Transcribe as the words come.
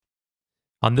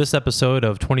On this episode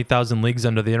of 20,000 Leagues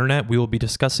Under the Internet, we will be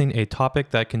discussing a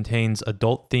topic that contains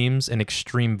adult themes and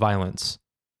extreme violence.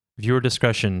 Viewer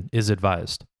discretion is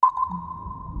advised.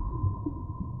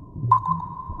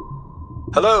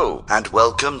 Hello, and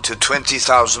welcome to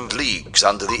 20,000 Leagues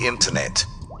Under the Internet.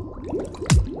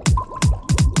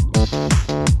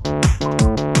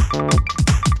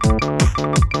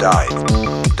 Dive.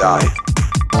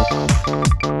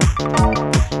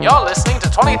 You're listening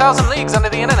to 20,000 Leagues Under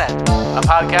the Internet, a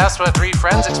podcast where three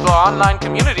friends explore online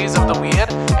communities of the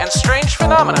weird and strange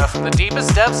phenomena from the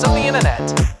deepest depths of the internet.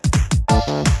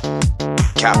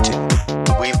 Captain,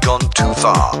 we've gone too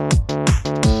far.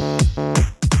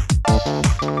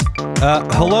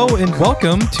 Hello and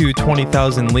welcome to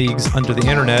 20,000 Leagues Under the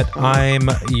Internet. I'm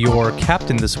your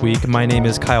captain this week. My name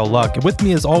is Kyle Luck. With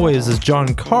me as always is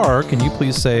John Carr. Can you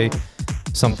please say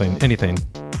anything?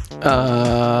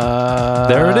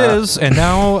 There it is. And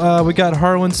now we got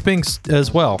Harlan Spinks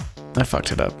as well. I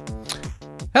fucked it up.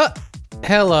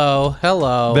 Hello.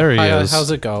 There he is.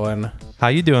 How's it going? How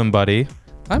you doing, buddy?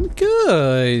 I'm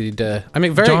good.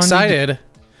 I'm very excited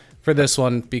for this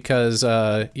one because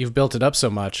you've built it up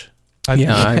so much. I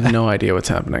have no idea what's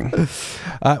happening.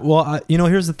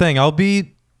 Here's the thing. I'll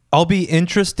be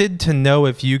interested to know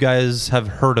if you guys have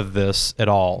heard of this at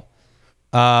all.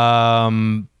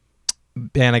 And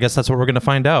I guess that's what we're going to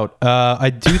find out. I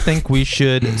do think we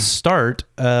should start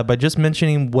by just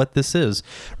mentioning what this is.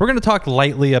 We're going to talk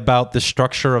lightly about the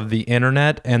structure of the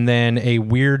internet and then a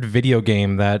weird video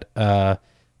game that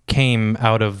came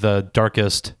out of the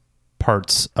darkest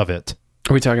parts of it.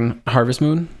 Are we talking Harvest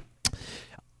Moon?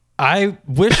 I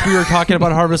wish we were talking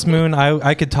about Harvest Moon.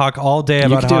 I could talk all day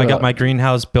about how I got my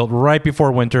greenhouse built right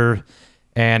before winter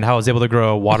and how I was able to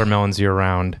grow watermelons year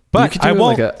round. But you could do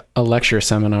like a lecture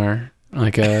seminar,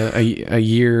 like a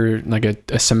year, like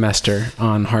a semester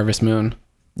on Harvest Moon.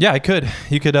 Yeah, I could.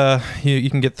 You could. You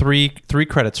can get three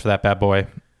credits for that bad boy.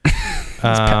 It's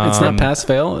not pass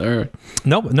fail or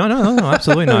no,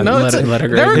 absolutely not. No,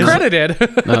 they're accredited.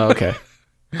 Oh, okay.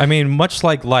 I mean, much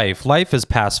like life is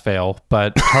pass fail,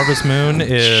 but Harvest Moon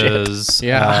is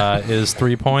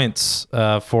 3 points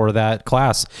for that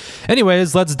class.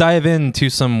 Anyways, let's dive into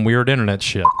some weird internet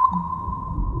shit.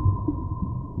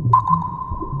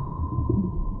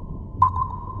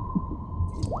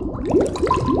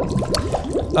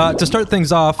 To start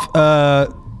things off,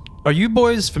 are you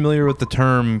boys familiar with the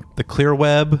term the clear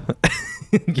web?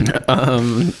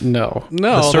 No.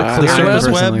 The surface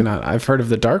web? Not. I've heard of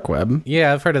the dark web.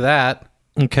 Yeah, I've heard of that.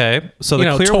 Okay, so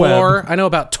the clear Tor. web. I know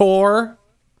about Tor.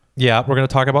 Yeah, we're going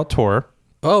to talk about Tor.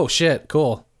 Oh shit,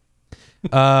 cool.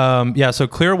 So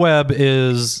clear web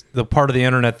is the part of the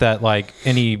internet that like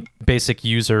any basic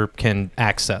user can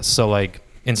access. So like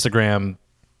Instagram,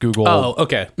 Google. Oh,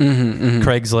 okay.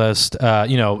 Craigslist,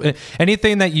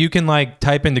 anything that you can like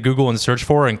type into Google and search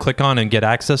for and click on and get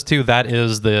access to, that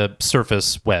is the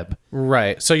surface web.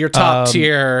 Right. So your top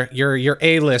tier, your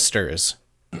A-listers.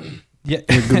 Yeah.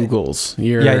 Your Googles,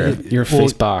 your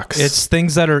Facebooks. It's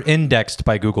things that are indexed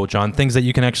by Google, John. Things that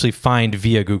you can actually find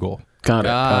via Google.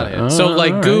 Got it. So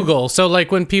like Google. So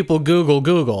like when people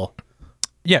Google.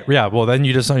 Yeah. Well, then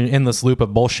you just are an endless loop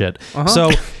of bullshit. So...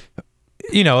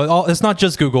 it's not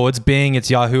just Google. It's Bing. It's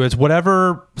Yahoo. It's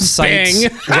whatever sites.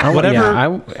 Bing. Whatever. I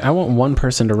want one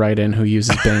person to write in who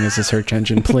uses Bing as a search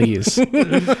engine, please.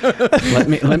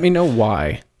 let me know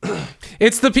why.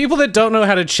 It's the people that don't know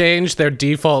how to change their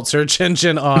default search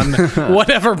engine on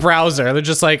whatever browser. They're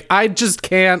just like, I just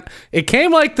can't. It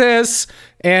came like this,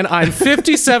 and I'm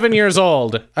 57 years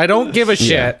old. I don't give a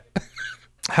shit.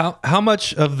 How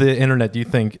much of the internet do you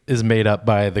think is made up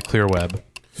by the clear web?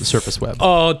 The surface web.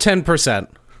 Oh, 10%.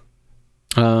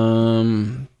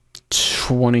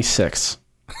 26.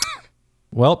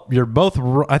 Well, you're both.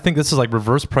 I think this is like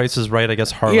reverse prices, right? I guess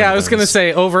Harlan. Yeah, I was gonna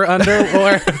say over under,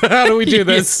 or how do we do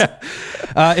this?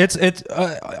 It's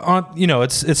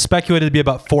speculated to be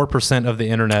about 4% of the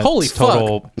internet. Holy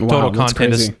total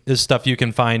content is stuff you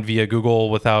can find via Google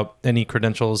without any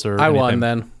credentials or. I anything. won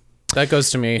then. That goes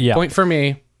to me. Yeah. Point for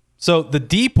me. So the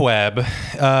deep web.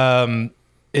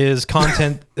 Is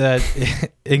content that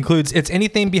includes it's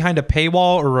anything behind a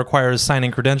paywall or requires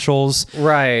signing credentials.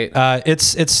 Right.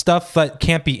 It's stuff that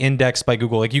can't be indexed by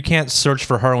Google. Like you can't search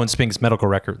for Harlan Spink's medical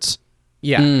records.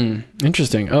 Yeah.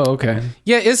 Interesting. Oh, okay.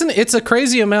 Yeah, it's a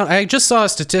crazy amount. I just saw a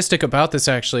statistic about this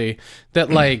actually that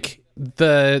like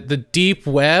the deep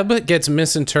web gets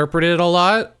misinterpreted a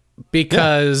lot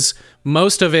because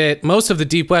most of the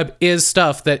deep web is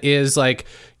stuff that is like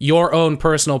your own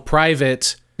personal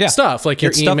private stuff, like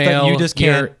your email. Stuff that you just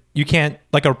can't. You can't,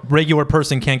 like a regular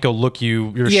person can't go look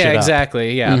your shit up. Yeah,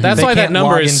 exactly. Yeah, that's why that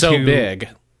number is so big.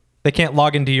 They can't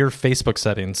log into your Facebook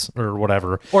settings or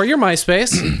whatever. Or your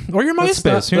MySpace. Or your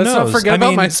MySpace. Who Let's knows? not forget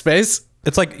about MySpace.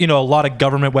 It's like, a lot of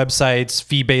government websites,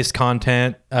 fee-based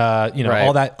content, Right.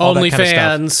 all that kind of stuff.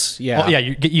 OnlyFans. Yeah. Oh, yeah,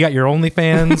 you got your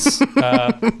OnlyFans.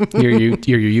 your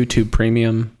YouTube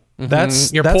Premium.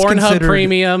 That's Your that's Pornhub considered-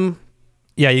 Premium.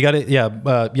 Yeah, you got it. Yeah.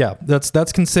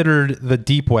 That's considered the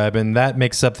deep web, and that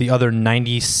makes up the other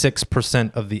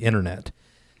 96% of the internet.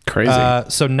 Crazy.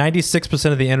 So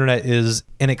 96% of the internet is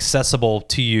inaccessible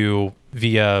to you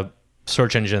via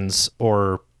search engines,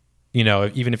 or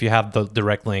even if you have the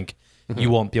direct link, you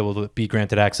won't be able to be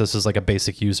granted access as like a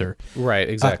basic user. Right,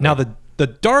 exactly. Now the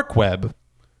dark web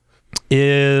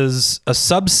is a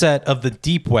subset of the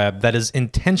deep web that is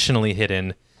intentionally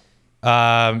hidden,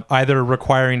 either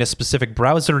requiring a specific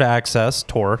browser to access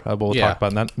Tor. We'll talk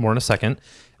about that more in a second,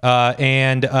 or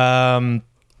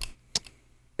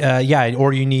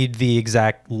you need the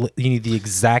exact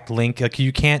link. Like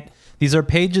you can't. These are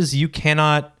pages you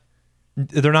cannot.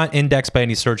 They're not indexed by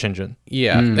any search engine.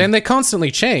 Yeah, and they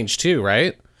constantly change too,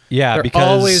 right? Yeah, They're because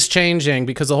always changing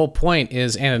because the whole point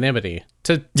is anonymity.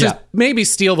 To maybe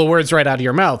steal the words right out of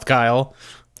your mouth, Kyle.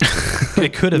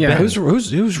 it could have yeah, been. who's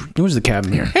the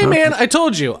captain here? Hey man, I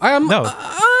told you. I know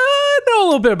a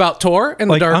little bit about Tor and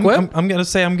the dark web. I'm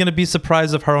gonna be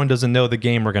surprised if Harlan doesn't know the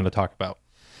game we're gonna talk about.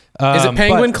 Is it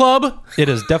Penguin Club? It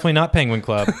is definitely not Penguin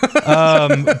Club.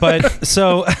 But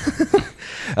so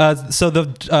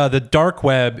the dark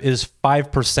web is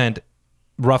 5%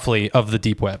 roughly of the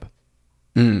deep web.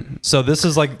 So this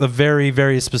is like the very,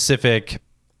 very specific,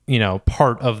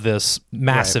 part of this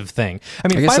massive thing. I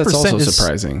mean, I guess 5% that's also is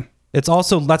surprising.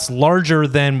 That's larger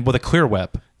than with a clear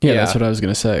web. Yeah, that's what I was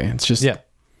gonna say. It's just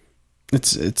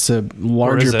it's a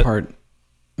larger part.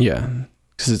 Yeah,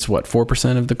 because it's what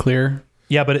 4% of the clear.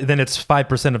 Yeah, but then it's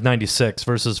 5% of 96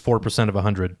 versus 4% of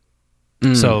 100.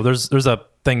 So there's a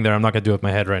thing there. I'm not gonna do it with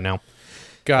my head right now.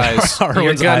 Guys, you're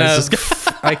Harlan's gonna. eyes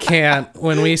I can't.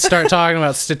 When we start talking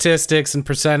about statistics and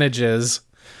percentages,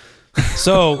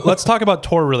 So let's talk about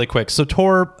Tor really quick. So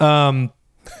Tor,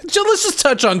 let's just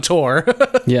touch on Tor.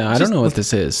 Yeah, I don't know what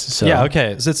this is. So yeah,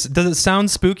 okay. So does it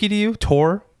sound spooky to you,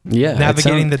 Tor? Yeah,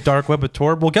 Navigating the dark web with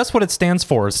Tor. Well, guess what it stands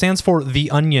for? It stands for the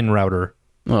Onion Router.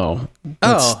 Oh,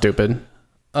 that's Oh. stupid.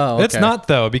 Oh, okay. It's not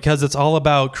though, because it's all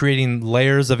about creating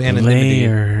layers of anonymity.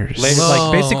 Layers.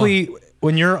 Like basically,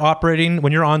 when you're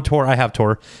on Tor, I have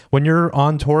Tor. When you're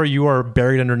on Tor, you are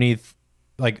buried underneath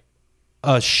like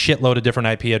a shitload of different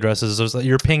IP addresses.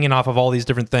 You're pinging off of all these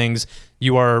different things.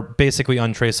 You are basically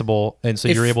untraceable, and so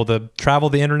you're able to travel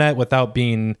the internet without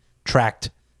being tracked.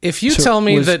 If you tell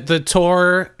me that the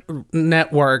Tor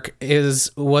network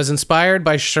was inspired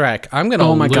by Shrek, I'm gonna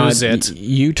Oh my lose god, it.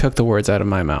 you took the words out of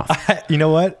my mouth. You know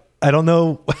what? I don't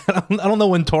know. I don't know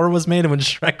when Tor was made and when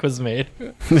Shrek was made.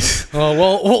 Well,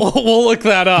 we'll look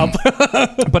that up.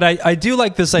 But I do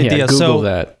like this idea. Yeah, Google so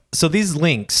that. So these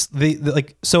links,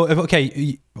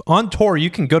 on Tor you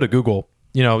can go to Google.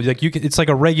 Like it's like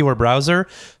a regular browser,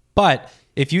 but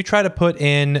if you try to put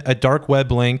in a dark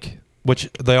web link, which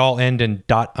they all end in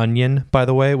 .onion, by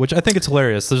the way, which I think it's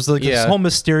hilarious. There's like this whole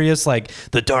mysterious like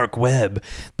the dark web,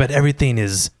 but everything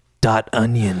is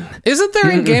 .onion. Isn't there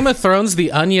in Game of Thrones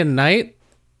the Onion Knight?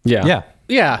 Yeah. Yeah.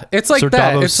 Yeah, it's like Sir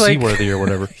that. Davos It's like Seaworthy or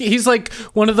whatever. he's like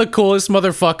one of the coolest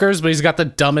motherfuckers, but he's got the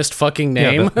dumbest fucking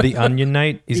name. Yeah, the Onion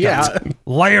Knight. He's got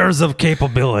layers of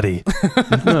capability.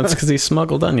 No, it's because he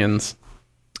smuggled onions.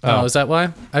 Oh, is that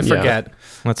why? I forget.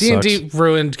 That D&D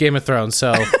ruined Game of Thrones,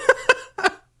 so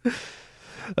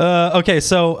Okay,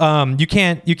 so you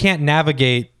can't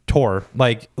navigate Tor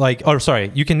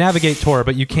you can navigate Tor,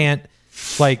 but you can't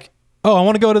I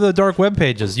want to go to the dark web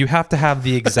pages. You have to have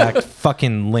the exact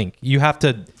fucking link. You have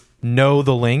to know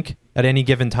the link at any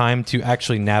given time to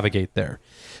actually navigate there.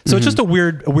 So it's just a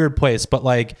weird place. But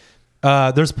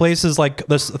there's places like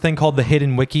this thing called the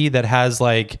Hidden Wiki that has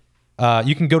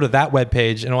you can go to that web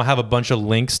page and it'll have a bunch of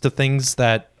links to things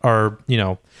that are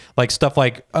like stuff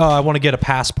like I want to get a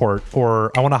passport,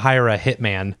 or I want to hire a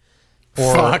hitman,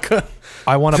 or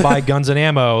I want to buy guns and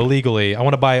ammo illegally. I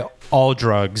want to buy all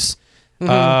drugs. sure.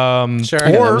 Yeah,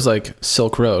 that was like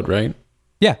Silk Road, right?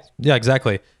 Yeah,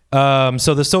 exactly.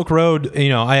 So the Silk Road,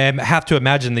 I have to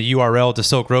imagine the URL to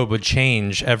Silk Road would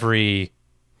change every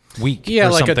week. Yeah,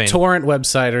 or like something. a torrent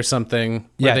website or something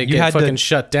where Yeah, they you get had to- fucking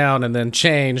shut down and then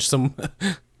change some.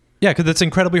 Yeah, because it's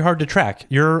incredibly hard to track.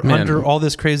 You're under all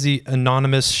this crazy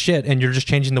anonymous shit, and you're just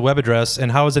changing the web address.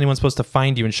 And how is anyone supposed to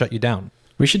find you and shut you down?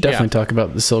 We should definitely talk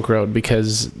about the Silk Road,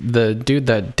 because the dude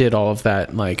that did all of that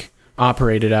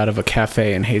operated out of a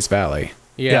cafe in Hayes Valley,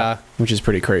 Yeah. which is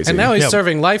pretty crazy. And now he's Yeah.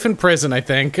 serving life in prison, I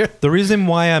think. The reason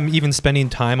why I'm even spending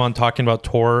time on talking about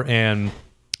Tor and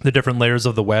the different layers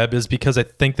of the web is because I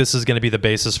think this is going to be the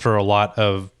basis for a lot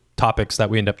of topics that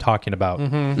we end up talking about.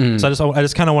 So I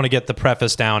just kind of want to get the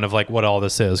preface down of like what all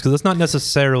this is, because it's not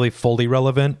necessarily fully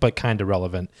relevant, but kind of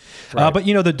relevant. Right. But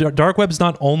the dark web's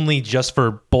not only just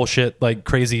for bullshit, like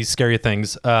crazy, scary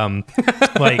things.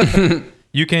 Like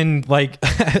you can like,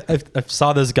 I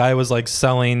saw this guy was like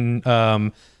selling,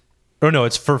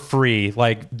 it's for free,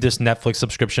 like this Netflix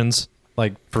subscriptions.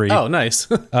 Like free. Oh, nice.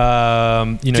 Doing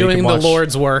the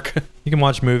Lord's work. You can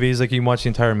watch movies, like you can watch the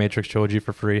entire Matrix trilogy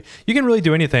for free. You can really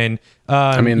do anything.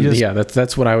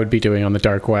 That's what I would be doing on the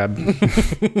dark web.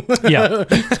 Yeah.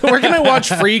 We're gonna watch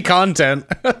free content.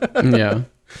 Yeah.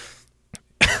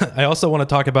 I also want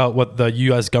to talk about what the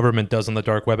U.S. government does on the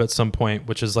dark web at some point,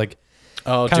 which is like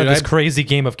this crazy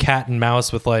game of cat and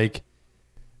mouse with like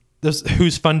this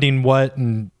who's funding what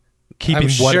and keeping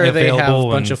what available. They have a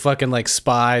bunch of fucking like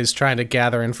spies trying to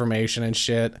gather information and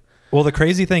shit. Well, the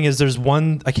crazy thing is there's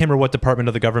one, I can't remember what department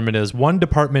of the government is. One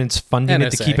department's funding NSA.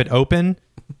 it to keep it open.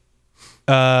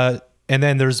 And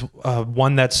then there's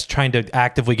one that's trying to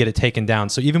actively get it taken down.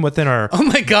 So even within our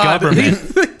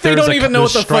government, they don't even know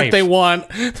what the fuck they want.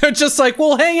 They're just like,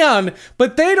 well, hang on,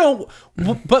 but they don't,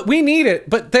 but we need it.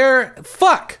 But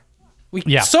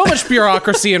so much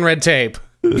bureaucracy and red tape.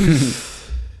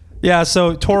 Yeah,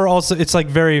 so Tor also, it's like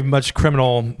very much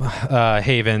criminal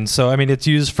haven. So, I mean, it's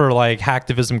used for like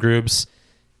hacktivism groups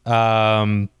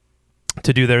to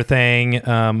do their thing.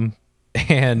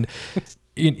 And,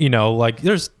 like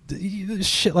there's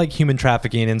shit like human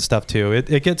trafficking and stuff too.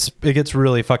 It gets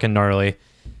really fucking gnarly.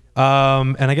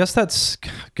 And I guess that's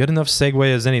good enough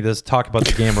segue as any to talk about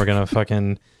the game we're going to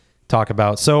fucking talk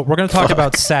about. So we're going to talk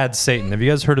about Sad Satan. Have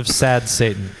you guys heard of Sad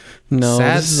Satan? No,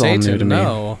 this is all new to me.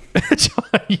 No. John,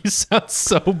 you sound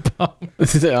so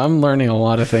bummed. I'm learning a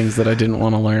lot of things that I didn't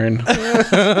want to learn.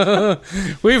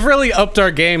 We've really upped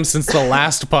our game since the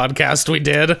last podcast we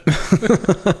did.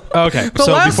 Okay. The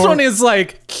last one is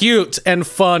like cute and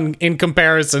fun in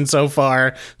comparison so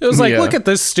far. It was like, look at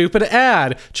this stupid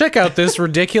ad. Check out this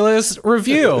ridiculous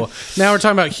review. Now we're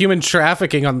talking about human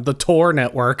trafficking on the Tor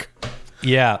network.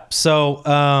 Yeah.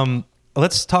 So,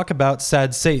 let's talk about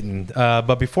Sad Satan.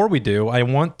 But before we do, I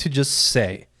want to just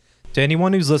say to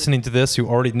anyone who's listening to this who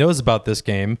already knows about this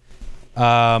game,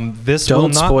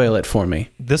 don't spoil it for me.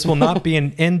 This will not be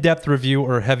an in-depth review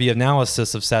or heavy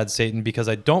analysis of Sad Satan because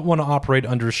I don't want to operate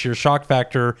under sheer shock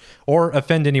factor or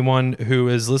offend anyone who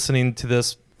is listening to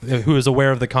this who is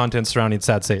aware of the content surrounding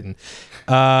Sad Satan.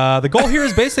 The goal here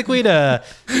is basically to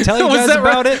tell you guys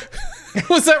about it.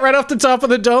 Was that right off the top of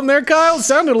the dome there, Kyle? It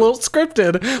sounded a little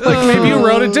scripted. Like maybe you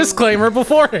wrote a disclaimer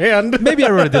beforehand. Maybe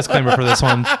I wrote a disclaimer for this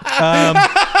one. I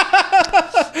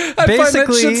find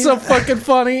that shit so fucking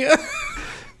funny.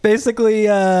 Basically,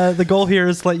 the goal here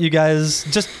is to let you guys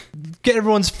just get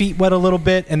everyone's feet wet a little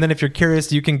bit, and then if you're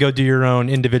curious, you can go do your own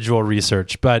individual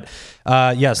research. But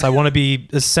yes, I want to be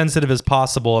as sensitive as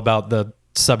possible about the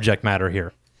subject matter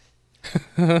here.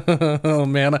 Oh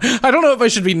man, I don't know if I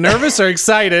should be nervous or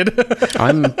excited.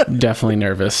 I'm definitely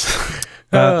nervous.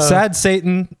 Sad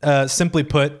Satan, simply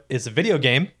put, is a video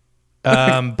game,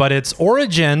 but its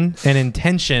origin and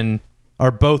intention are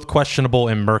both questionable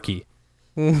and murky.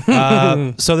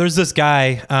 So there's this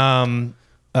guy, he's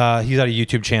got a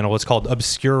YouTube channel. It's called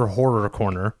Obscure Horror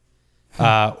Corner,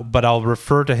 but I'll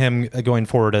refer to him going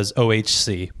forward as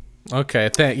OHC. Okay,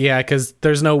 because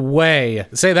there's no way.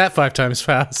 Say that 5 times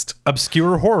fast.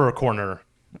 Obscure Horror Corner.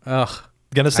 Ugh.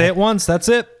 Gonna say it once, that's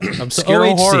it. Obscure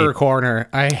Horror Corner.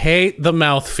 I hate the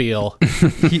mouthfeel.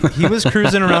 He was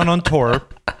cruising around on Tor.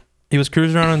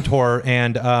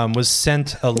 And was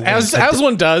sent a link. As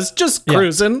one does, just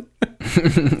cruising.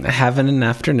 Having an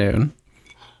afternoon.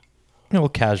 A little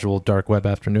casual dark web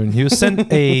afternoon. He was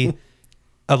sent a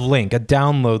link, a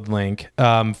download link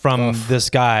from this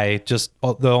guy.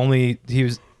 He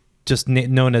was just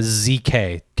known as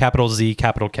ZK, capital Z,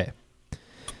 capital K.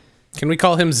 Can we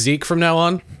call him Zeke from now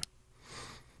on?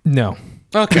 No.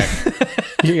 Okay.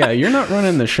 Yeah, you're not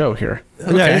running the show here.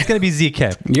 Okay. Yeah, it's gonna be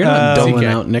ZK. You're not doling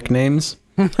out nicknames.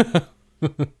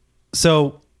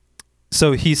 So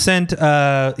he sent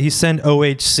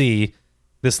OHC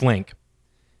this link,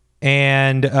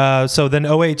 and so then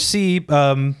OHC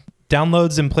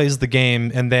downloads and plays the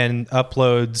game, and then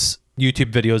uploads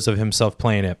YouTube videos of himself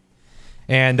playing it.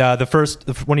 And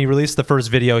when he released the first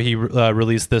video, he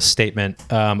released this statement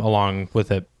along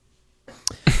with it.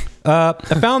 I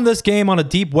found this game on a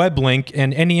deep web link,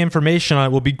 and any information on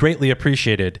it will be greatly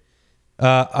appreciated.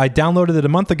 I downloaded it a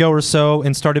month ago or so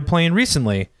and started playing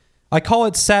recently. I call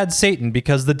it Sad Satan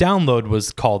because the download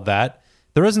was called that.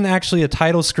 There isn't actually a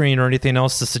title screen or anything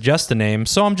else to suggest the name,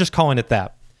 so I'm just calling it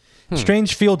that.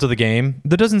 Strange feel to the game.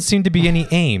 There doesn't seem to be any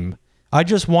aim. I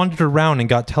just wandered around and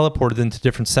got teleported into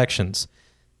different sections.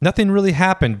 Nothing really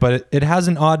happened, but it has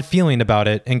an odd feeling about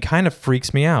it and kind of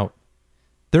freaks me out.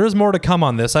 There is more to come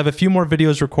on this. I have a few more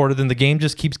videos recorded and the game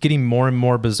just keeps getting more and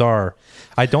more bizarre.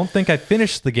 I don't think I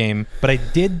finished the game, but I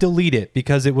did delete it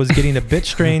because it was getting a bit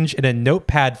strange and a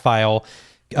notepad file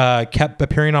kept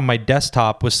appearing on my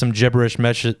desktop with some gibberish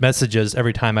messages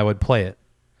every time I would play it.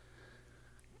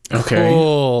 Okay.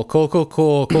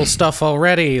 Cool stuff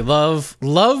already. Love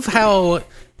how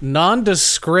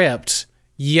nondescript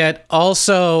yet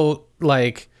also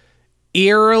like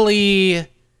eerily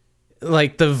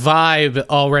like the vibe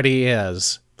already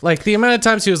is. Like the amount of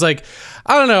times he was like,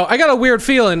 I don't know, I got a weird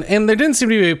feeling, and there didn't seem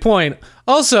to be a point.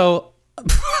 Also,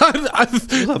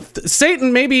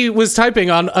 Satan maybe was typing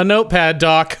on a notepad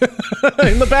doc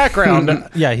in the background.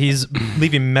 Yeah, he's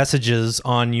leaving messages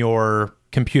on your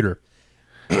computer.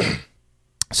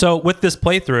 So with this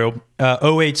playthrough,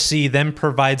 OHC then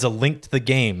provides a link to the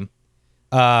game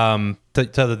so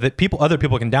that other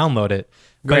people can download it.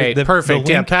 Great, perfect.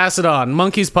 Yeah, pass it on.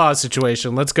 Monkey's paw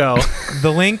situation. Let's go.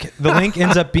 The link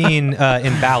ends up being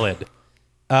invalid.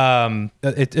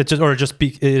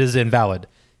 It is invalid.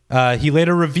 He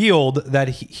later revealed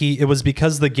that it was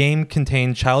because the game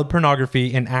contained child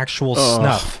pornography and actual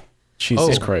snuff.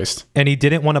 Jesus Christ. And he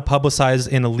didn't want to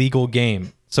publicize an illegal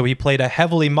game, so he played a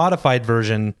heavily modified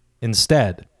version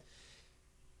instead.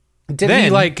 Did he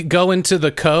like go into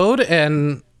the code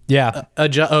and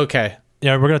adjust? Okay.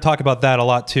 Yeah, we're going to talk about that a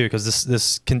lot too, because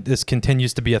this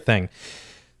continues to be a thing.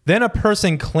 Then a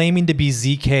person claiming to be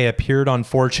ZK appeared on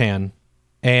 4chan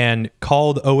and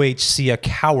called OHC a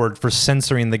coward for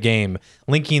censoring the game,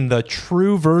 linking the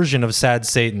true version of Sad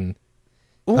Satan.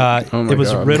 It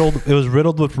was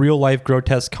riddled with real life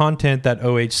grotesque content that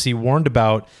OHC warned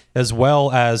about, as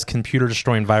well as computer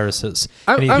destroying viruses.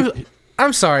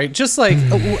 I'm sorry, just like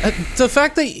the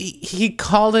fact that he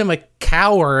called him a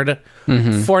coward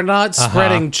for not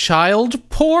spreading child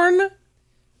porn.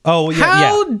 Oh yeah!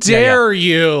 How dare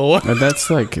you?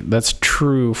 That's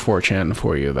true 4chan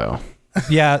for you, though.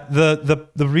 Yeah,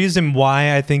 the reason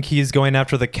why I think he's going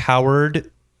after the coward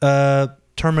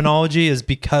terminology is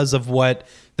because of what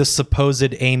the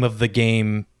supposed aim of the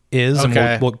game is,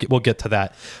 okay. And we'll get to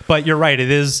that. But you're right;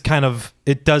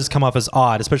 it does come off as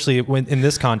odd, especially when in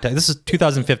this context. This is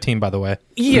 2015, by the way.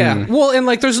 Yeah, well, and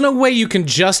like, there's no way you can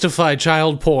justify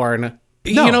child porn.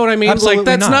 No, you know what I mean? absolutely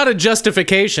Like, that's not a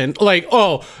justification. Like,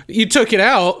 oh, you took it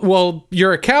out. Well,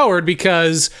 you're a coward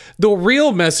because the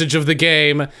real message of the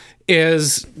game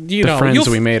is, the friends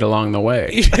we made along the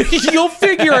way. You'll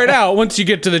figure it out once you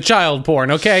get to the child porn,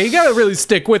 okay? You got to really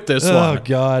stick with this one. Oh,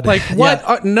 God. Like, what?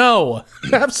 Yeah. No.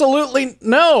 Absolutely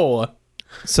no.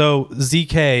 So,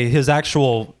 ZK, his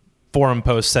actual forum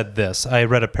post said this. I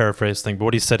read a paraphrase thing, but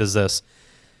what he said is this.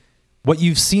 What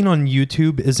you've seen on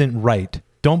YouTube isn't right.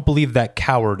 Don't believe that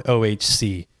coward,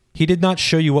 OHC. He did not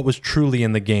show you what was truly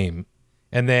in the game.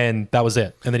 And then that was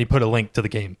it. And then he put a link to the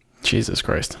game. Jesus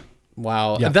Christ.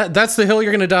 Wow. Yeah. That's the hill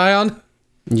you're going to die on?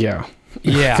 Yeah.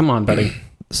 Yeah. Come on, buddy.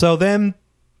 So then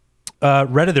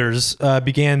Redditors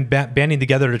began banding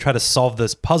together to try to solve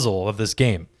this puzzle of this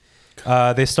game.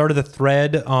 They started a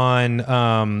thread on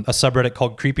a subreddit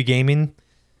called Creepy Gaming.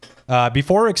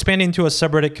 Before expanding to a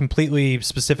subreddit completely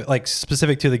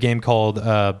specific to the game called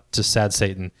just Sad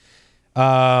Satan.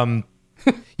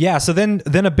 Yeah, so then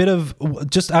a bit of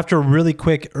just after really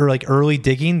quick or like early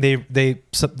digging,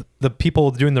 the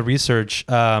people doing the research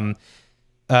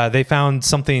they found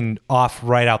something off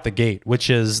right out the gate, which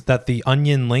is that the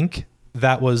Onion link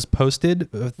that was posted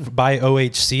by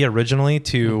OHC originally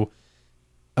to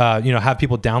have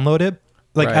people download it,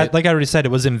 like I already said, it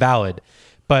was invalid.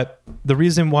 But the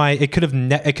reason why it could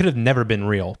have never been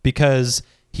real, because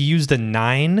he used a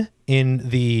 9 in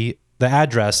the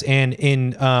address, and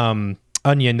in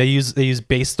Onion they use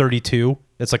base 32.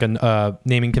 It's like a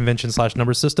naming convention /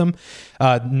 number system.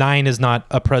 9 is not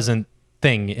a present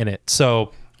thing in it.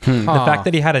 So the fact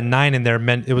that he had a 9 in there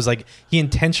meant it was like he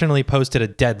intentionally posted a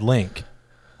dead link.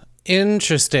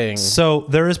 Interesting. So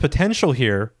there is potential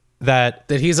here that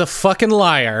he's a fucking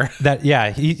liar. That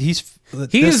he's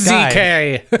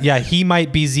ZK. Yeah, he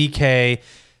might be ZK.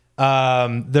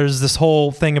 There's this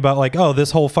whole thing about like, oh,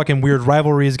 this whole fucking weird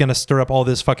rivalry is going to stir up all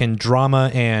this fucking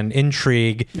drama and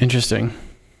intrigue. Interesting.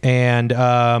 And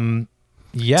to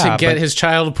get his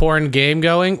child porn game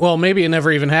going. Well, maybe it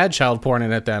never even had child porn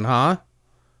in it then, huh?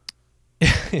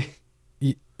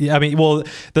 Yeah, I mean, well,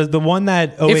 the one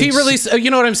that if he released,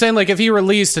 you know what I'm saying? Like if he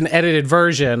released an edited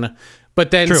version, but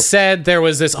then said there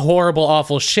was this horrible,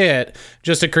 awful shit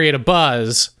just to create a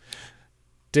buzz,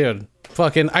 dude.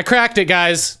 I cracked it,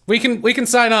 guys. We can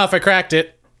sign off. I cracked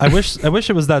it. I wish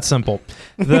it was that simple.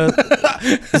 The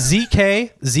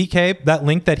ZK, that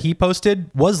link that he posted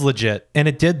was legit, and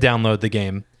it did download the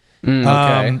game.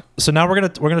 Okay. So now we're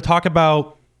gonna talk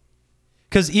about,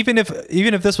 because even if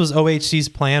this was OHC's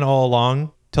plan all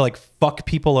along to like fuck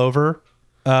people over,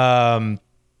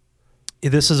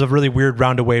 this is a really weird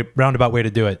roundabout way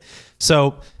to do it.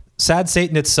 So Sad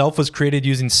Satan itself was created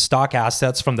using stock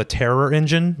assets from the Terror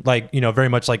engine, like, very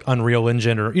much like Unreal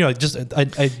Engine, or, just a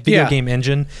video game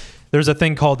engine. There's a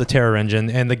thing called the Terror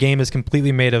engine, and the game is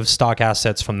completely made of stock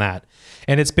assets from that.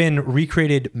 And it's been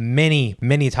recreated many,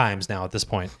 many times now at this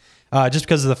point. Just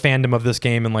because of the fandom of this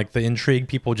game and like the intrigue,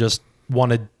 people just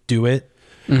want to do it.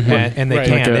 Mm-hmm. And they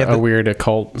can. Like a weird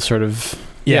occult sort of...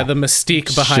 Yeah, the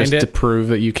mystique behind just it. To prove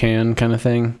that you can kind of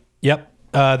thing. Yep.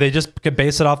 They just could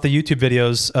base it off the YouTube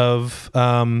videos of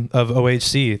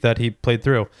OHC that he played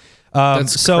through.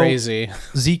 That's crazy.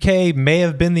 ZK may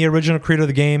have been the original creator of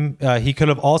the game. He could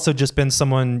have also just been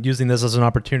someone using this as an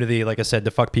opportunity, like I said,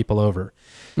 to fuck people over.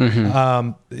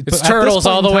 Mm-hmm. It's turtles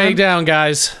all the way down,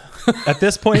 guys. At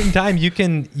this point in time, you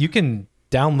can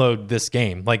download this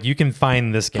game. Like, you can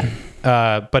find this game,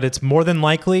 but it's more than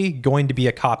likely going to be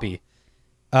a copy.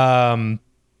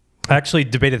 I actually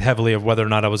debated heavily of whether or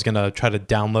not I was going to try to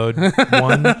download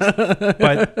one,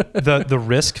 but the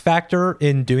risk factor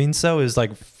in doing so is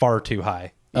like far too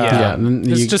high.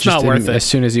 It's just not worth it. As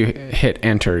soon as you hit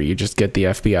enter, you just get the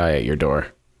FBI at your door.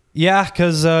 Yeah,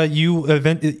 because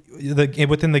within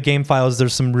the game files,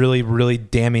 there's some really, really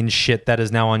damning shit that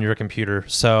is now on your computer.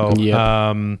 So,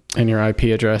 and your IP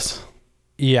address.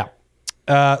 Yeah.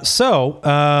 So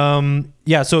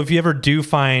if you ever do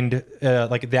find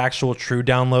like the actual true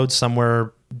download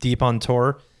somewhere deep on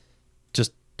Tor,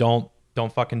 just don't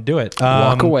fucking do it.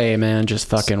 Walk away, man. Just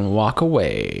fucking walk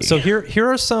away. So here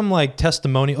are some like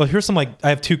testimony. Oh, here's some like, I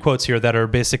have 2 quotes here that are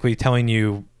basically telling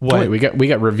you what. Wait, we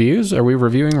got reviews. Are we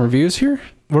reviewing reviews here?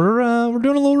 We're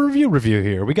doing a little review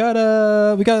here. We got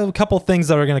a couple things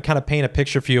that are going to kind of paint a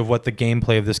picture for you of what the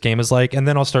gameplay of this game is like, and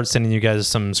then I'll start sending you guys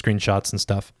some screenshots and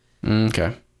stuff.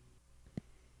 Okay.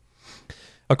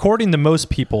 According to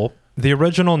most people, the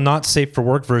original not safe for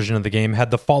work version of the game had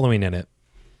the following in it: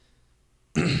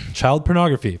 child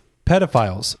pornography,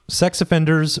 pedophiles, sex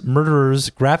offenders, murderers,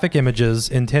 graphic images,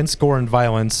 intense gore and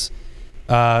violence,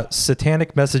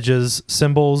 satanic messages,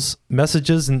 symbols,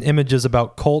 messages and images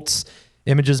about cults,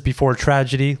 images before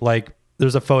tragedy, like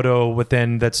there's a photo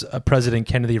within that's President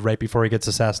Kennedy right before he gets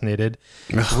assassinated.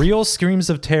 Real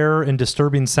screams of terror and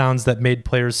disturbing sounds that made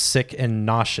players sick and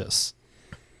nauseous.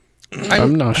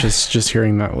 I'm nauseous just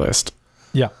hearing that list.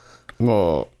 Yeah.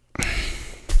 Well,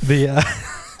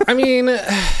 I mean,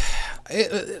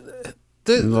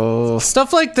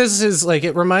 stuff like this is like,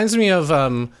 it reminds me of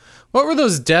what were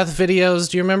those death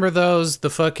videos? Do you remember those? The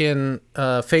fucking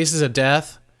Faces of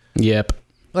Death. Yep.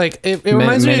 Like it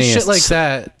reminds me of shit like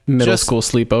that. Middle school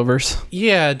sleepovers.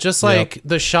 Yeah, just like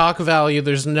the shock value.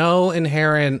 There's no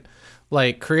inherent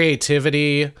like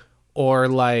creativity or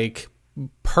like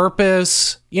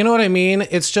purpose. You know what I mean?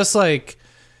 It's just like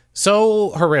so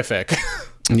horrific.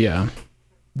 Yeah.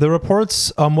 The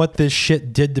reports on what this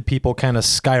shit did to people kind of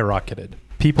skyrocketed.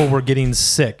 People were getting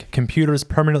sick, computers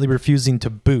permanently refusing to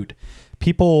boot,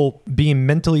 people being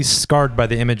mentally scarred by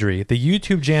the imagery. The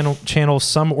YouTube channel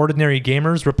Some Ordinary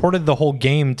Gamers reported the whole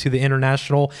game to the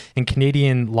international and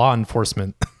Canadian law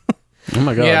enforcement. Oh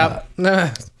my god.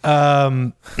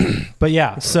 Yeah. But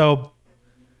yeah, so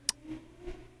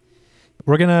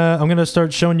I'm gonna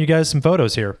start showing you guys some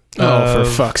photos here. Oh, for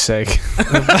fuck's sake!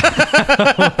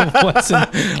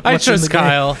 I trust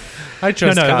Kyle. No,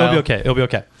 it'll be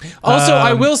okay. Also,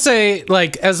 I will say,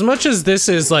 like, as much as this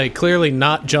is like clearly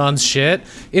not John's shit,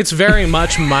 it's very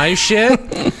much my shit.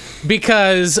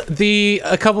 Because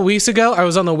a couple weeks ago, I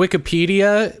was on the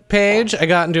Wikipedia page. I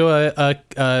got into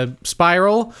a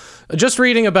spiral, just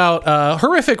reading about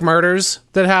horrific murders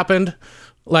that happened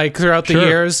like throughout the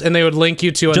years, and they would link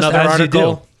you to another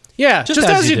article. Yeah, just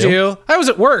as you do. I was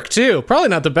at work too. Probably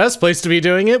not the best place to be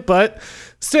doing it, but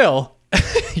still.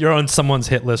 You're on someone's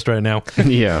hit list right now.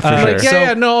 Yeah, for sure.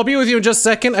 Like, no, I'll be with you in just a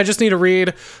second. I just need to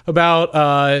read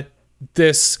about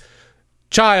this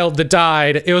child that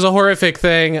died. It was a horrific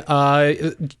thing.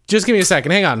 Just give me a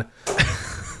second. Hang on.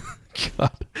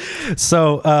 God.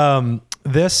 So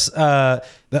this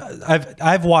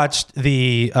I've watched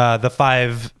the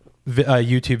 5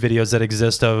 YouTube videos that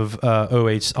exist of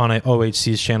on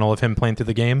OHC's channel of him playing through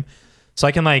the game, so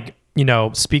I can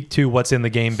speak to what's in the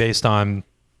game based on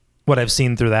what I've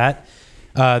seen through that.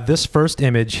 This first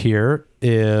image here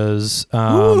is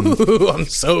Ooh, I'm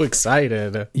so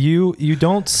excited. You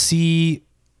don't see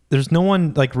there's no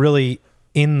one like really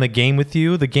in the game with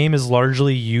you. The game is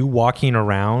largely you walking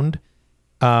around.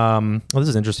 This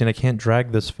is interesting. I can't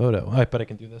drag this photo. But I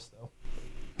can do this though.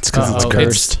 It's because it's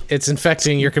cursed. It's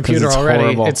infecting your computer it's already.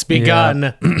 horrible. It's begun.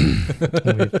 Let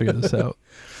me figure this out.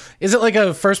 Is it like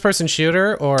a first-person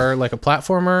shooter or like a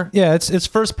platformer? Yeah, it's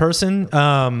first person.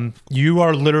 You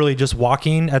are literally just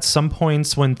walking. At some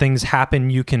points when things happen,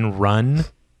 you can run.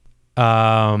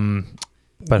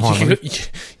 But hold on,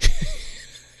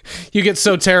 you get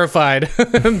so terrified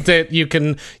that you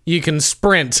can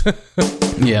sprint.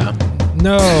 Yeah.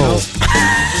 no.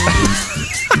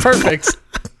 Perfect.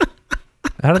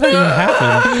 How did that even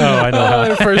happen? Oh, I know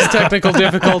how. First technical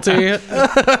difficulty.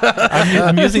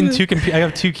 I'm using I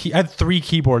have 3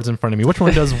 keyboards in front of me. Which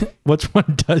one does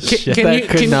shit? That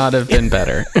could not have been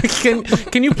better.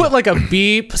 Can you put like a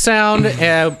beep sound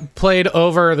played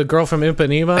over the girl from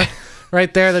Ipanema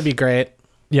right there? That'd be great.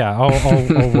 Yeah,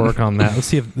 I'll work on that. Let's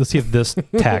see if this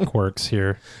tack works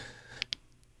here.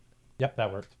 Yep,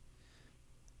 that worked.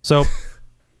 So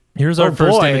here's our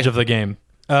first image of the game.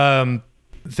 The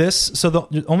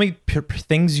only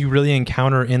things you really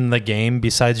encounter in the game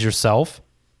besides yourself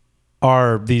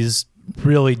are these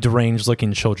really deranged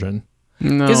looking children.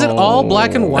 No. Is it all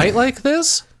black and white like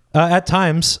this? At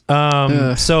times.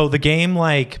 So the game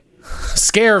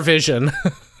Scare vision.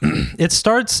 it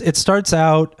starts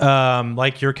out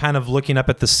like you're kind of looking up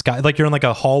at the sky, like you're in like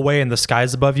a hallway and the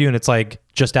sky's above you, and it's like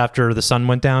just after the sun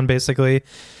went down, basically.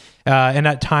 And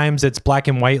at times it's black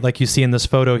and white, like you see in this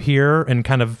photo here, and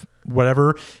kind of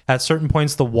whatever. At certain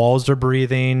points, the walls are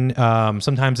breathing.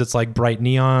 Sometimes it's like bright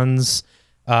neons.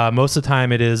 Most of the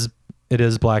time, it is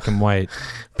black and white.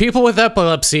 People with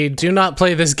epilepsy do not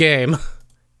play this game.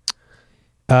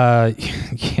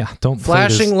 Yeah, don't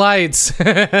flashing lights.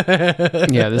 Yeah,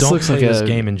 this don't looks play like this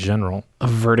game in general. A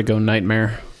Vertigo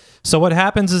nightmare. So what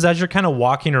happens is as you're kind of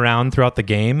walking around throughout the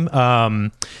game,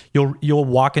 you'll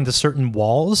walk into certain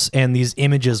walls and these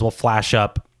images will flash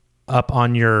up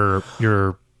on your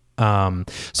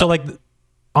so like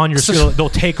on your screen, they'll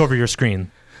take over your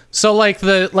screen. So like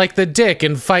the dick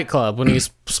in Fight Club when he's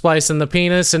splicing the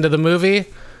penis into the movie.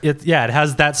 It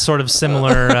has that sort of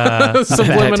similar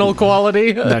subliminal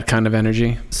quality. That kind of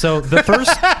energy. So the first,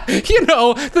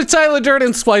 the Tyler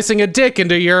Durden splicing a dick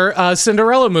into your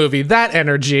Cinderella movie. That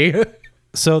energy.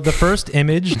 So the first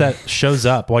image that shows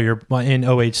up while you're in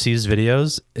OHC's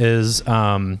videos is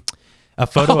a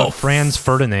photo of Franz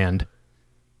Ferdinand.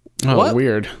 Oh, what?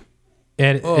 Weird.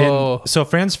 And so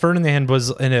Franz Ferdinand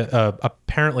was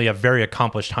apparently a very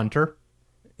accomplished hunter.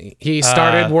 He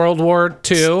started World War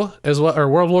II as well, or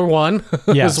World War I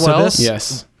as well.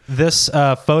 So this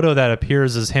photo that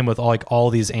appears is him with all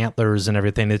these antlers and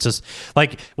everything. It's just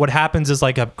like what happens is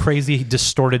like a crazy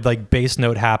distorted like bass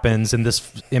note happens, and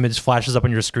this image flashes up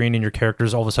on your screen, and your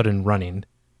character's all of a sudden running.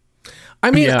 I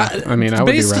would be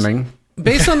running.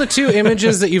 Based on the 2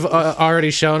 images that you've already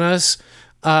shown us,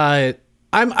 I'm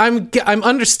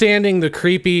understanding the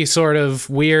creepy sort of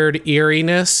weird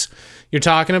eeriness you're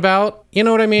talking about. You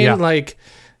know what I mean? Yeah. Like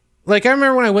I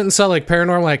remember when I went and saw like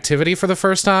Paranormal Activity for the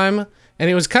first time, and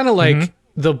it was kind of like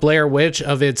the Blair Witch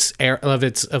of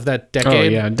that decade. Oh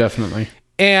yeah, definitely.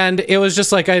 And it was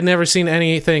just like I'd never seen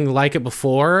anything like it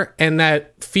before, and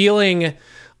that feeling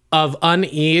of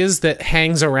unease that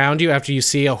hangs around you after you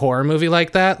see a horror movie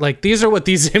like that. Like these are what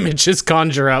these images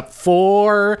conjure up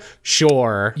for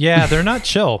sure. Yeah, they're not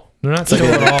chill. They're not chill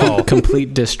at all.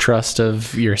 Complete distrust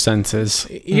of your senses.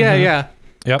 Yeah.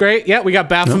 Yep. Great. Yeah, we got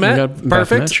Baphomet. We got Perfect.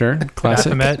 Baphomet, sure.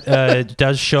 Classic. Baphomet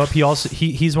does show up.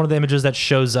 He's one of the images that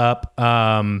shows up.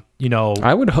 I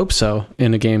would hope so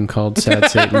in a game called Sad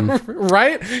Satan.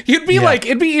 Right? You'd be like,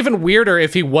 it'd be even weirder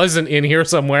if he wasn't in here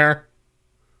somewhere.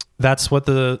 That's what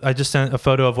I just sent a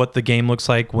photo of what the game looks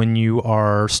like when you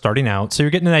are starting out. So you're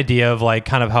getting an idea of like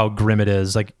kind of how grim it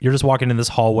is. Like you're just walking in this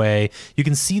hallway. You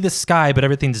can see the sky, but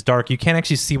everything's dark. You can't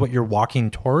actually see what you're walking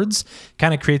towards.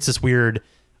 Kind of creates this weird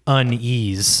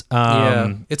unease.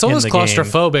 It's almost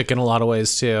claustrophobic in a lot of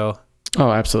ways too.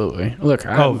 Oh, absolutely. Look,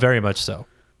 very much so.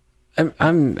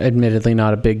 I'm admittedly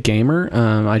not a big gamer.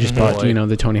 I just bought,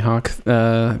 the Tony Hawk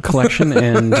collection,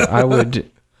 and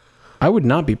I would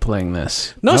not be playing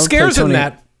this. No scares in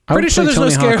that. Pretty sure there's no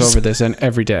scares. Hawk over this, and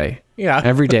every day. Yeah.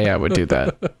 Every day I would do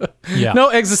that. Yeah. No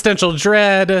existential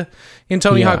dread in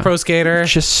Tony Hawk Pro Skater.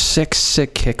 Just sick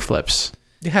kick flips.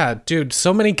 Yeah, dude,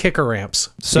 so many kicker ramps.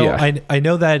 So I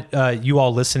know that you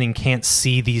all listening can't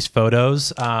see these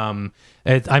photos.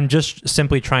 I'm just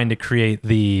simply trying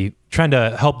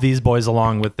to help these boys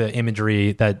along with the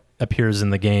imagery that appears in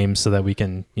the game so that we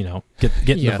can, get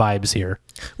in the vibes here.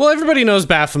 Well, everybody knows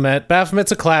Baphomet.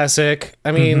 Baphomet's a classic.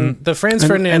 I mean, the Franz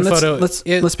Ferdinand photo.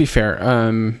 Let's be fair.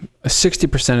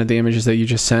 60% of the images that you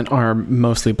just sent are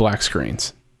mostly black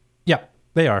screens. Yeah,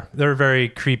 they are. They're very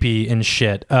creepy and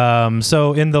shit.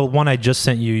 So in the one I just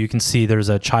sent you, you can see there's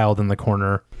a child in the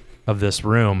corner of this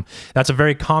room. That's a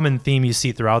very common theme you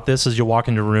see throughout this as you walk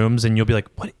into rooms and you'll be like,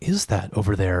 what is that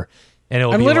over there? And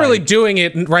I'm literally doing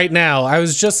it right now. I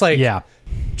was just like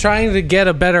trying to get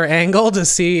a better angle to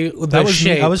see the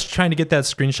shape. I was trying to get that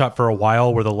screenshot for a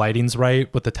while where the lighting's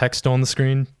right with the text on the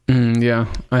screen.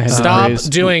 Yeah. I had Stop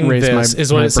doing this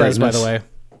is what it says, by the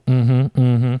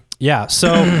way. Yeah,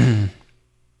 so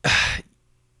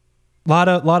lot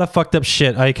of fucked up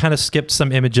shit. I kind of skipped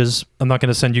some images. I'm not going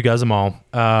to send you guys them all.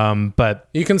 But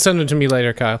you can send them to me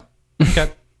later, Kyle.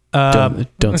 Okay.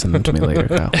 Don't send them to me later,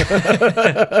 Kyle.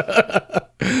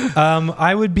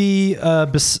 I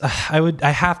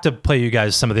have to play you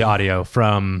guys some of the audio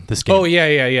from this game. Oh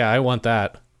yeah. I want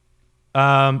that.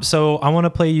 So I want to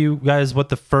play you guys what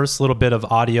the first little bit of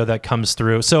audio that comes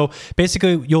through. So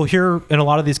basically, you'll hear in a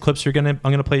lot of these clips I'm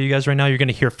gonna play you guys right now. You're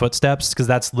gonna hear footsteps because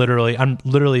I'm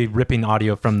literally ripping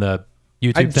audio from the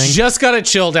YouTube thing. I just got a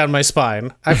chill down my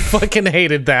spine. I fucking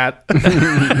hated that.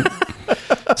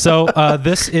 So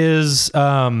this is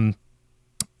I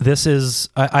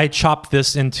chopped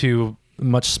this into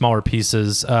much smaller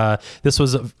pieces. This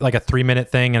was like a 3-minute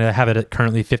thing, and I have it at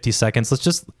currently 50 seconds. Let's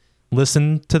just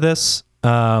listen to this.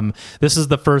 This is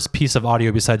the first piece of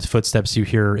audio besides footsteps you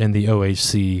hear in the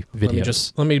OHC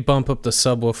videos. Let me bump up the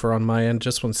subwoofer on my end.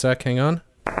 Just one sec. Hang on.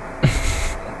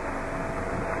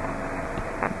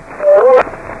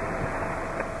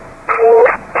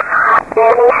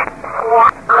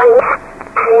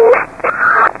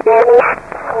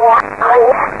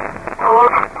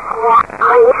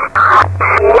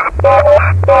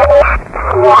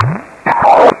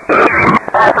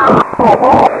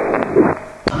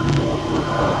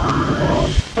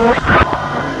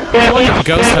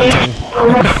 Ghost hunting.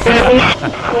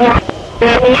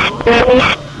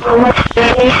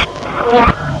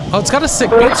 Oh, it's got a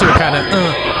sick beat to it, kind of.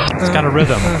 It's got a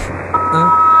rhythm.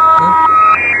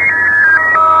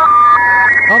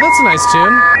 Oh, that's a nice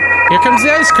tune. Here comes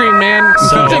the ice cream man.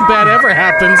 Something bad ever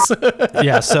happens.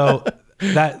 Yeah, so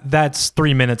that's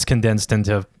 3 minutes condensed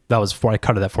into I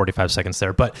cut it at 45 seconds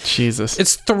there, but Jesus,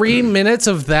 it's 3 minutes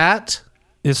of that.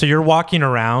 So you're walking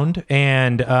around,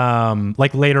 and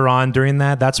like later on during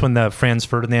that's when the Franz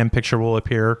Ferdinand picture will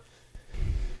appear.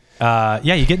 Yeah,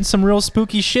 you're getting some real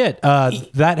spooky shit.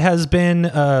 That has been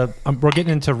we're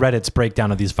getting into Reddit's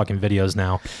breakdown of these fucking videos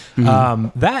now.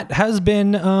 That has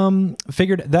been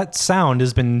figured. That sound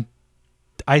has been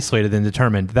isolated and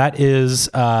determined. That is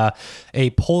a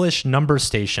Polish number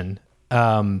station.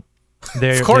 Of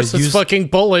course, it's fucking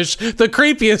Polish, the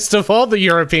creepiest of all the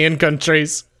European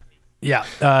countries. Yeah,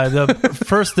 the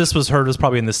first this was heard was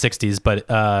probably in the 60s,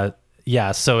 but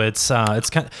yeah, so it's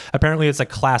kind of, apparently it's a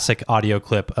classic audio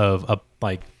clip of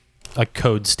a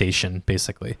code station,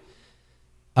 basically.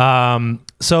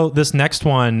 So this next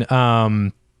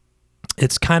one,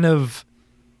 it's kind of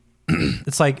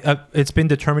it's like it's been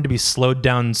determined to be slowed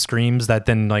down screams that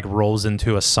then like rolls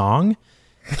into a song.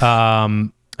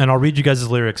 And I'll read you guys'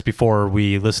 lyrics before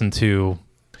we listen to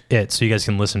it, so you guys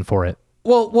can listen for it.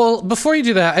 Well, before you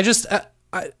do that, I just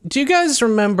do you guys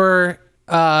remember?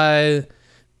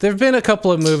 There have been a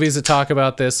couple of movies that talk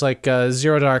about this, like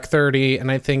Zero Dark 30,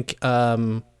 and I think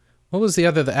what was the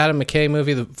other? The Adam McKay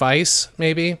movie, The Vice,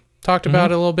 maybe talked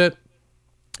about it a little bit.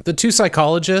 The two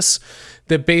psychologists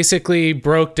that basically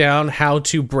broke down how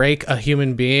to break a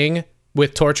human being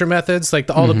with torture methods, like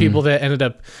all the people that ended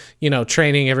up,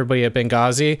 training everybody at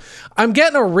Benghazi. I'm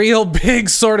getting a real big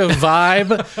sort of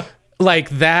vibe like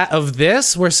that of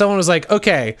this, where someone was like,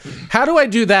 okay, how do I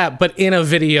do that but in a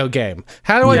video game?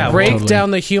 How do I break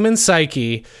down the human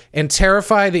psyche and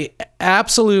terrify the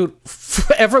absolute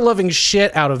ever-loving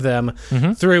shit out of them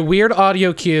through weird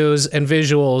audio cues and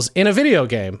visuals in a video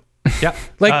game? Yeah.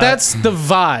 That's the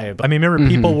vibe. I mean, remember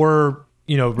people were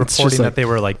reporting that they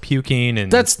were like puking,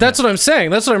 and that's what I'm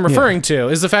saying. That's what I'm referring to,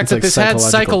 is the fact that this had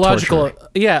psychological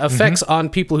effects on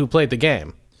people who played the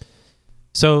game.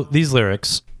 So these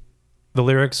lyrics, the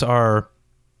lyrics are,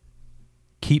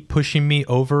 keep pushing me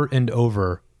over and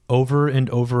over and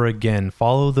over again.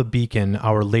 Follow the beacon.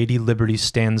 Our Lady Liberty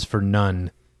stands for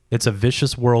none. It's a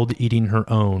vicious world eating her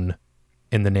own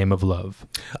in the name of love.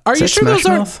 Are you sure those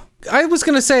aren't? I was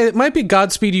going to say it might be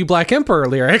Godspeed You Black Emperor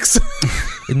lyrics.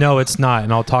 No, it's not,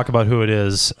 and I'll talk about who it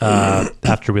is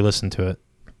after we listen to it.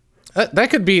 That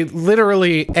could be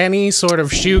literally any sort of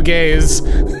shoegaze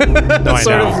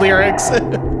sort of lyrics.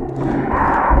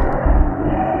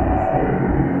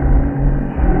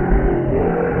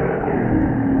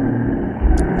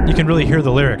 You can really hear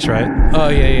the lyrics, right? Oh,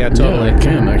 yeah, totally. Yeah, I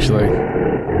can actually.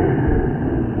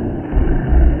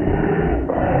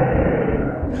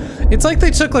 It's like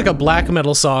they took like a black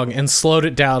metal song and slowed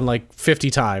it down like 50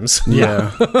 times.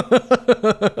 Yeah.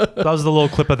 That was the little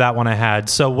clip of that one I had.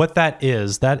 So what that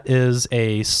is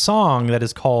a song that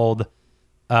is called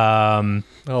Oh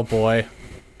boy.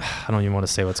 I don't even want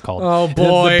to say what it's called. Oh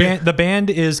boy. The band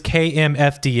is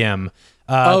KMFDM.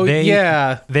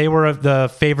 Yeah. They were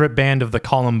the favorite band of the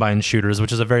Columbine shooters,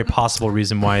 which is a very possible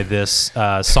reason why this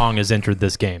song has entered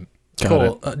this game.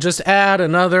 Cool. Just add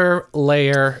another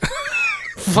layer.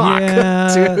 Fuck.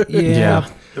 Yeah, dude. yeah.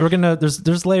 We're gonna.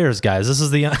 There's layers, guys. This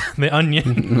is the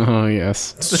onion. Oh,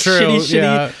 yes. It's true.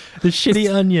 The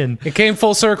shitty onion. It came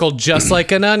full circle, just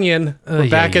like an onion. We're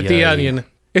back at the onion.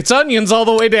 It's onions all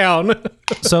the way down.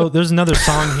 So there's another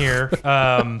song here.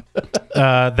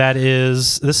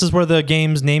 This is where the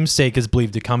game's namesake is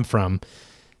believed to come from.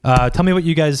 Tell me what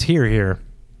you guys hear here.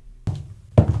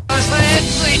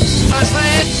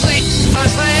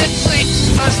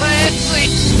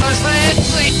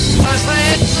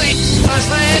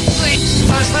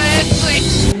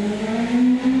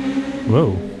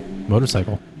 Whoa,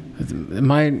 motorcycle.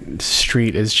 My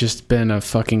street has just been a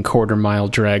fucking quarter-mile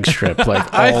drag strip,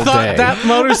 like, all I thought day. that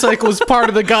motorcycle was part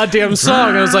of the goddamn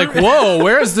song. I was like, whoa,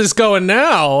 where is this going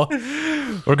now?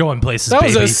 We're going places, That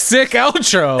was baby. a sick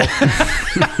outro.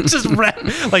 Just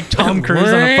like Tom Cruise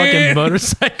on a fucking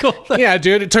motorcycle. Yeah,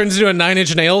 dude, it turns into a Nine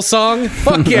Inch Nails song.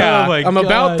 Fuck yeah, Oh my I'm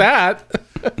about God.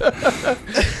 that.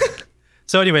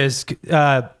 So anyways,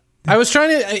 I was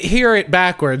trying to hear it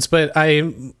backwards, but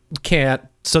I can't.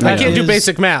 So I that can't do is-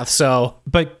 basic math, so.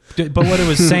 but what it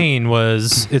was saying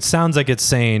was, it sounds like it's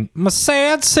saying, my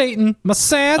sad Satan,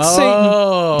 Satan.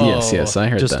 Oh. Yes, I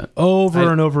heard Just that.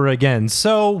 over and over again.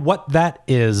 So what that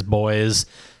is, boys,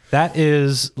 that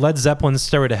is Led Zeppelin's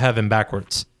Stairway to Heaven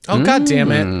backwards. Oh, god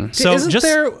damn it. So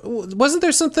Wasn't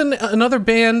there something, another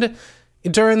band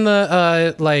during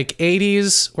the, like,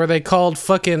 80s where they called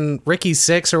fucking Ricky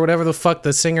Six or whatever the fuck,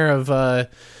 the singer of,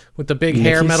 with the big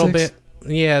hair Nikki metal Sixx? bit?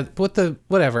 Yeah,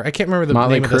 whatever. I can't remember the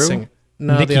Motley name of the Crue? singer.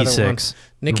 No, Nikki the other Sixx. one.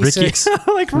 Nikki Ricky- Sixx.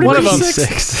 like One of them.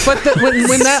 Six. But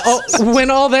when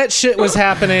all that shit was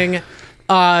happening,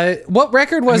 what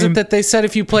record was it that they said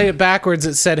if you played it backwards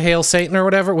it said Hail Satan or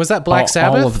whatever? Was that Black All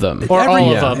Sabbath? of them. Or all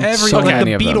Yeah. of them? Every So like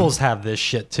many the of them. Beatles have this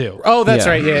shit too. Oh, that's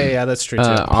Yeah. right. Yeah, that's true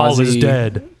too. Paul is Ozzy,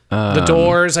 dead. The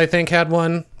Doors, I think, had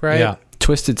one, right? Yeah.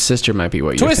 Twisted Sister might be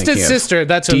what you're Twisted thinking of. Sister,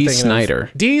 that's what I'm Dee thinking Snider.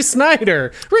 of. Dee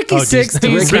Snider. Ricky Oh, Six,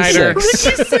 Dee Ricky Snider.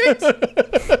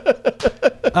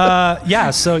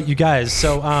 Yeah, so you guys,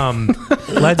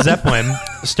 Led Zeppelin,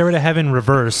 Stairway to Heaven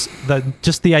reverse.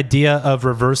 Just the idea of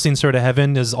reversing Stairway to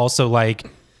Heaven is also like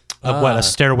a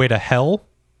stairway to hell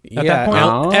at that point.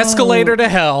 Oh. Escalator to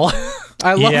Hell.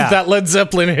 I love Yeah. that Led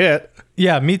Zeppelin hit.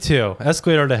 Yeah, me too.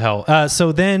 Escalator to hell.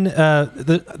 So then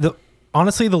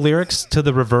honestly, the lyrics to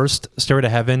the reversed Stairway to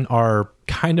Heaven are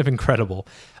kind of incredible.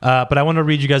 But I want to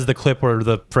read you guys the clip where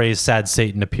the phrase "Sad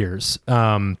Satan" appears.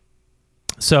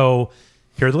 So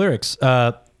here are the lyrics.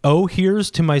 Oh, here's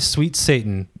to my sweet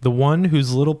Satan, the one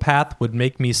whose little path would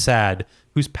make me sad,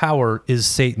 whose power is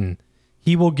Satan.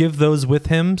 He will give those with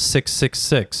him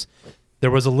 666. There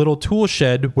was a little tool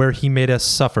shed where he made us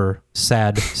suffer,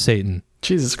 sad Satan.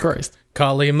 Jesus Christ.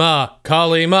 Kalima,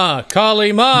 Kalima,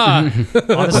 Kalima.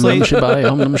 Honestly, Om Nam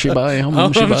Shivaya, Om Nam Shivaya, Om Nam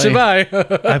Om Shivaya.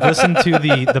 Shivaya. I've listened to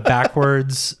the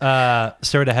backwards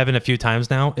Stairway to Heaven a few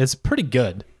times now. It's pretty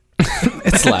good.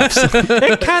 It slaps.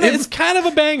 It's kind of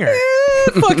a banger.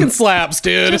 Fucking slaps,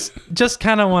 dude. Just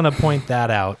kind of want to point that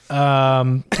out. All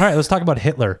right, let's talk about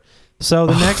Hitler. So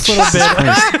the next little bit,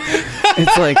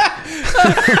 It's like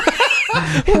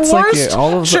it's like Worst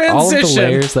all of the transition.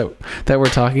 layers that we're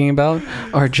talking about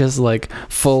are just like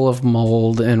full of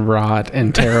mold and rot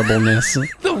and terribleness.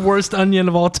 the worst onion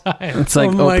of all time. It's like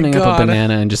Oh my opening up God. a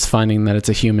banana and just finding that it's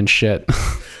a human shit.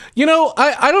 You know,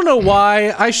 I don't know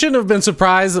why. I shouldn't have been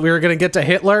surprised that we were going to get to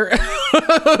Hitler.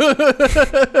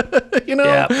 You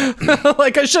know?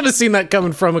 Like, I should have seen that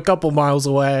coming from a couple miles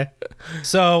away.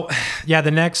 So, yeah,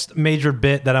 the next major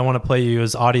bit that I want to play you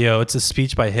is audio. It's a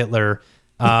speech by Hitler,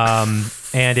 and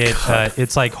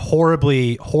it's like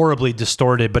horribly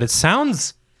distorted, but it's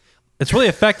really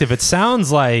effective. It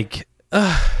sounds like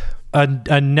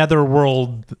a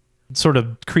netherworld sort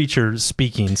of creature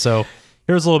speaking. So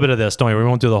here's a little bit of this. Don't worry, we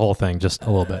won't do the whole thing. Just a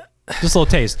little bit. Just a little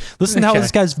taste. Listen to how Okay.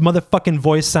 this guy's motherfucking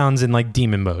voice sounds in like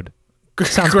demon mode.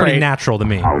 Sounds pretty Great. natural to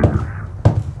me.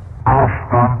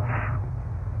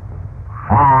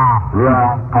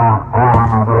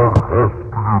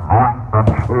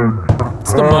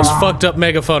 It's the most fucked up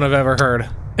megaphone I've ever heard.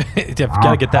 You've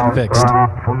got to get that fixed.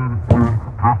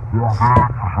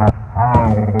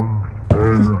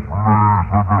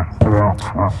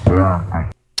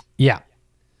 Yeah,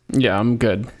 Yeah, I'm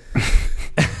good.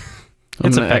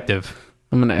 it's effective.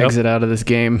 I'm gonna exit out of this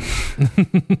game.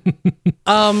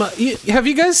 Have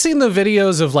you guys seen the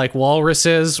videos of like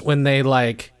walruses when they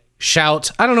like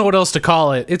shout? I don't know what else to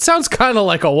call it. It sounds kind of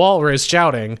like a walrus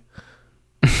shouting.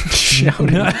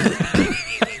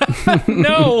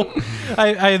 No,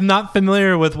 I am not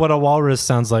familiar with what a walrus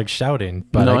sounds like shouting.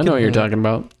 But No, I know what you're talking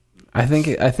about. I think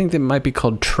it might be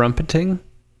called trumpeting.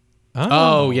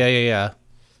 Oh, yeah.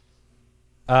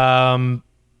 All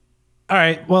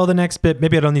right. Well, the next bit,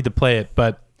 maybe I don't need to play it,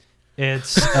 but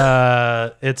it's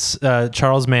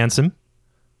Charles Manson.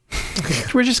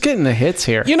 We're just getting the hits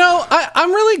here. You know,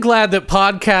 I'm really glad that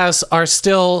podcasts are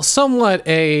still somewhat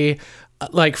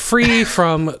like free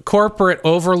from corporate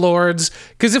overlords.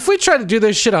 Because if we try to do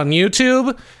this shit on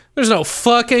YouTube, there's no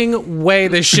fucking way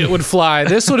this shit would fly.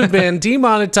 This would have been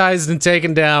demonetized and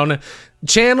taken down.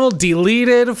 Channel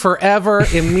deleted forever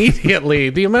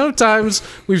immediately. The amount of times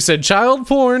we've said child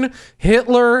porn,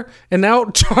 Hitler, and now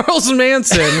Charles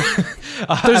Manson.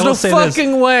 There's no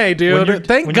fucking way, dude.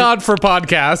 Thank God for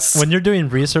podcasts. When you're doing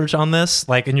research on this,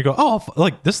 like, and you go, oh,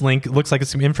 like this link looks like it's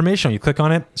some information. You click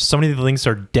on it. So many of the links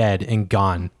are dead and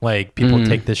gone. Like people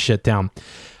take this shit down.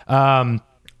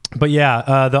 But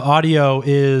yeah, the audio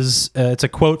is, it's a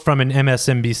quote from an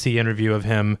MSNBC interview of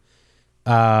him.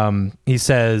 He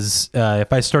says,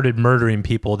 if I started murdering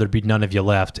people, there'd be none of you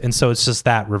left. And so it's just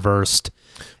that reversed.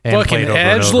 And fucking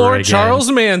edgelord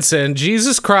Charles Manson.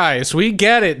 Jesus Christ. We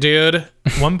get it, dude.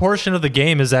 One portion of the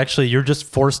game is actually you're just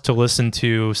forced to listen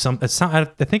to some. It's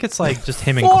not. I think it's like just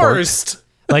him in Forced. court.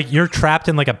 Like you're trapped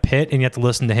in like a pit and you have to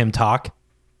listen to him talk.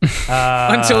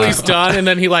 Until he's done, and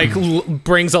then he like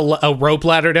brings a rope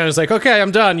ladder down. He's like, "Okay,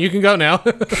 I'm done. You can go now."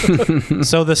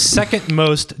 So the second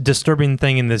most disturbing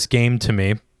thing in this game to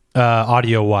me,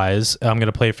 audio wise, I'm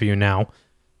gonna play for you now.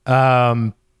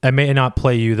 I may not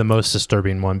play you the most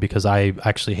disturbing one because I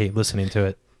actually hate listening to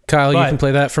it. Kyle, you can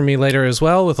play that for me later as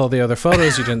well with all the other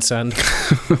photos you didn't send. I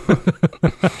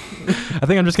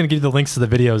think I'm just gonna give you the links to the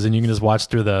videos and you can just watch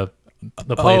through the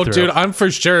playthrough. Oh, dude, I'm for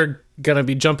sure gonna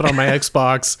be jumping on my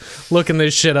Xbox looking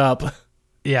this shit up.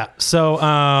 Yeah. So,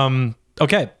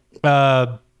 okay.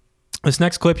 This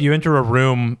next clip, you enter a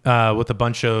room with a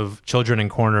bunch of children in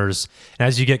corners, and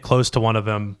as you get close to one of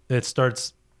them, it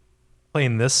starts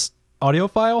playing this audio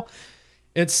file.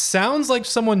 It sounds like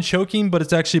someone choking, but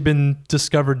it's actually been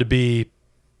discovered to be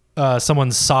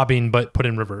someone sobbing, but put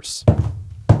in reverse.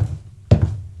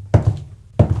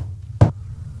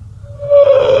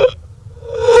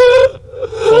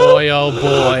 Boy, oh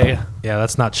boy. Yeah,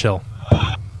 that's not chill.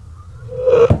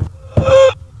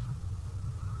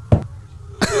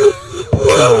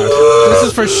 This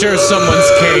is for sure someone's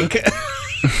kink.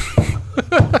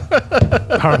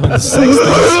 Harlan's sex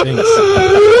thing stinks.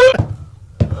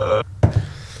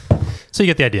 So you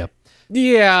get the idea.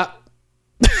 Yeah.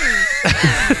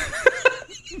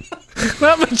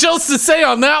 Not much else to say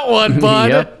on that one,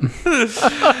 bud. Yep.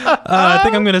 I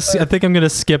think I'm gonna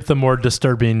skip the more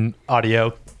disturbing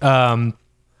audio.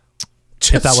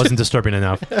 If that wasn't disturbing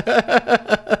enough.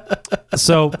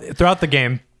 So throughout the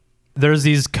game, there's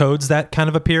these codes that kind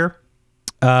of appear.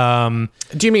 Do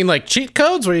you mean like cheat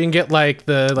codes where you can get like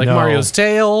No. Mario's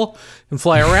tail and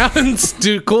fly around and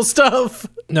do cool stuff?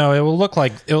 No, it will look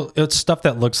like it's stuff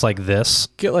that looks like this.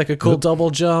 Get like a cool double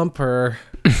jump or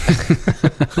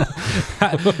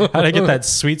How did I get that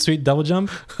sweet double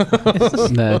jump?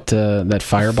 that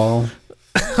fireball.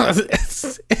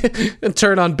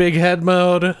 turn on big head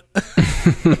mode.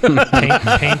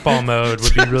 Paintball mode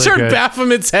would be really Turn good.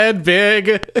 Baphomet's head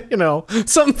big. You know,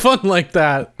 something fun like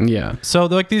that. Yeah. So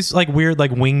like these like weird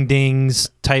like wingdings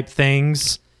type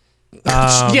things.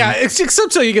 Yeah,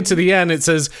 except till you get to the end, it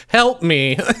says "Help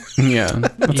me." Yeah.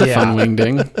 That's a fun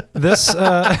wingding. This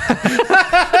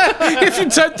If you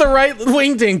type the right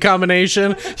wingding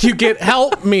combination, you get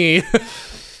 "Help me."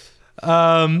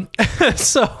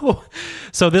 So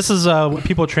this is what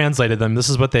people translated them. This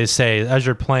is what they say as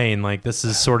you're playing. Like this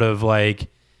is sort of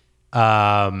like,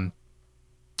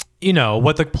 you know,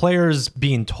 what the player's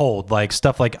being told, like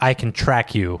stuff like "I can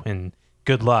track you" and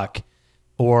 "Good luck,"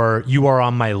 or "You are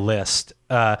on my list."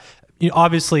 You know,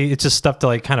 obviously, it's just stuff to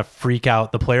like kind of freak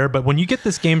out the player. But when you get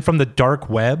this game from the dark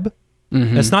web,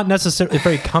 it's not necessarily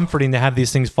very comforting to have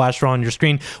these things flash around on your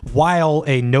screen while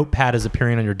a notepad is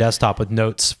appearing on your desktop with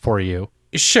notes for you.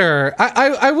 Sure.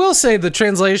 I will say the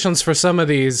translations for some of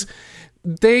these,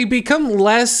 they become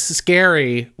less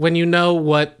scary when you know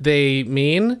what they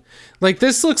mean. Like,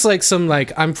 this looks like some,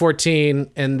 like, I'm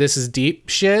 14 and this is deep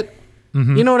shit.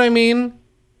 You know what I mean?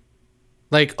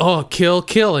 Like, oh,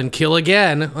 kill, and kill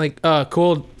again. Like,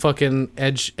 cool fucking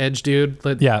edge dude.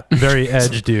 Yeah, very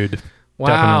edge dude.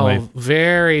 Wow, Definitely.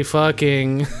 very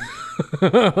fucking...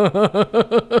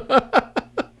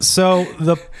 So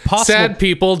the possible Sad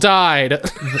people died.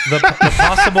 the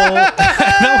possible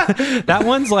that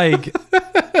one's like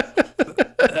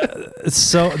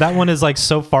so that one is like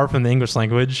so far from the English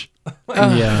language.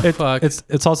 Yeah. Fuck.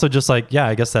 It's also just like, yeah,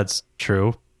 I guess that's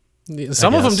true.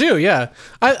 Some of them do, yeah.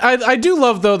 I do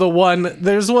love, though,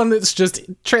 there's one that's just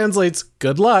translates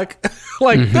good luck.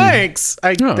 Like, thanks,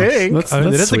 I think. That's It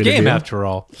is a sweet of game you. after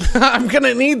all. I'm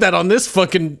gonna need that on this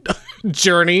fucking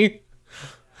journey.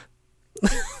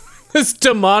 This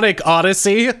demonic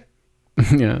odyssey.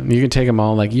 Yeah, you can take them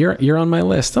all. Like, you're on my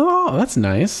list. Oh, that's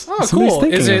nice. Oh, Somebody's cool.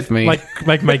 thinking Is of it me.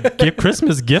 Like my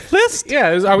Christmas gift list?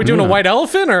 Yeah, are we doing a white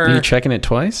elephant, Are you or... checking it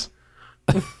twice?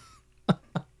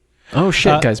 Oh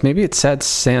shit, guys! Maybe it's Sad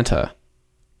Santa.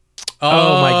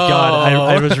 Oh my god!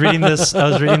 I was reading this. I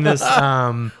was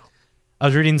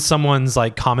reading someone's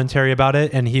like commentary about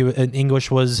it, and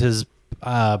English was his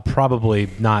probably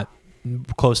not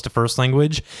close to first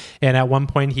language. And at one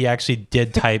point, he actually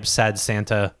did type "Sad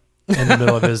Santa" in the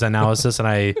middle of his analysis, and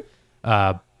I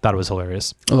thought it was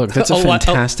hilarious. Look, that's a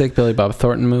fantastic Billy Bob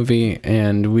Thornton movie,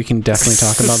 and we can definitely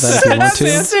talk about that if you want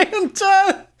to.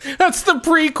 Santa! That's the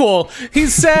prequel.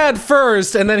 He's sad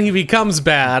first, and then he becomes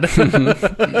bad.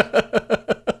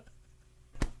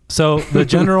 So the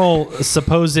general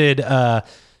supposed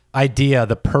idea,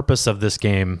 the purpose of this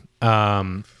game.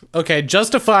 Okay,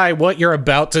 justify what you're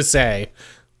about to say.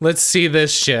 Let's see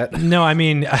this shit. No, I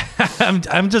mean,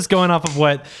 I'm just going off of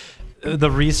what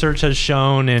the research has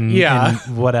shown and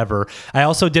whatever. I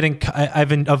also I've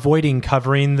been avoiding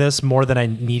covering this more than I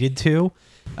needed to.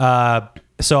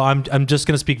 So I'm just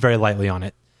going to speak very lightly on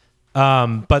it.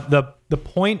 But the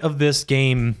point of this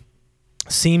game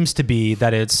seems to be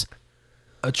that it's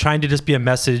trying to just be a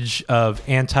message of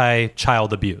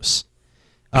anti-child abuse.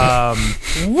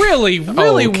 Really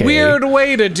Okay. weird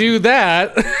way to do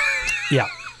that. Yeah.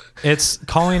 It's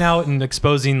calling out and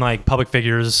exposing like public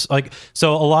figures. Like,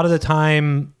 so a lot of the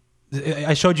time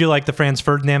I showed you like the Franz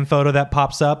Ferdinand photo that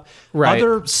pops up. Right.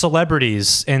 Other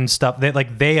celebrities and stuff,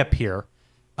 they appear.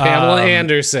 Pamela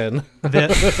Anderson.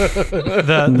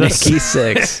 The Ricky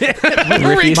Six.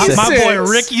 Ricky Six. my boy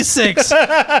Six. Ricky Six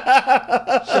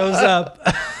shows up.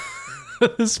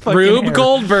 His fucking Rube hair.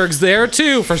 Goldberg's there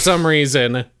too for some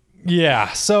reason.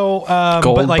 Yeah. So but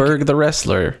Goldberg like the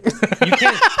wrestler. you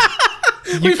can't.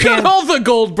 We've got all the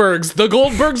Goldbergs. The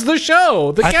Goldbergs, the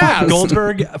show, the I cast. thought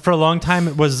Goldberg for a long time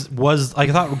it was like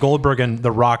I thought Goldberg and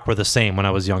The Rock were the same when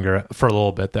I was younger for a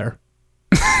little bit there.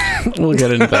 We'll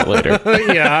get into that later.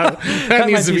 Yeah, that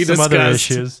needs to Might be some discussed. other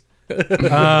issues.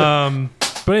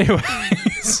 But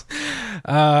anyways,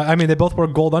 I mean they both wore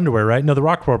gold underwear, right? No, The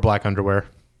Rock wore black underwear.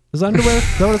 Is underwear?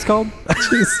 Is that what it's called?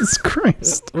 Jesus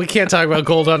Christ. We can't talk about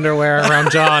gold underwear around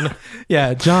John.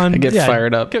 Yeah, John. I get yeah,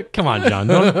 fired up. Come on, John.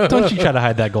 Don't you try to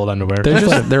hide that gold underwear. They're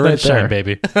Let right it shine, there.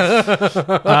 baby.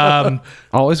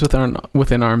 Always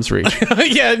within arm's reach.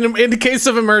 Yeah, in the case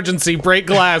of emergency, break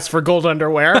glass for gold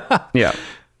underwear. Yeah.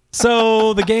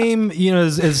 So the game,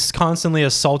 is constantly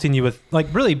assaulting you with like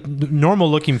really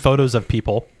normal looking photos of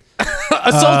people.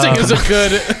 Assaulting is a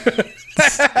good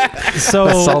So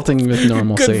Assaulting with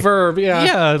normalcy. good verb. Yeah.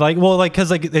 yeah, because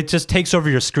it just takes over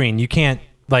your screen. You can't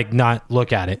like not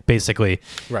look at it. Basically,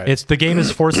 Right. It's the game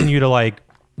is forcing you to like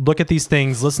look at these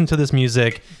things, listen to this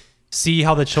music, see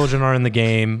how the children are in the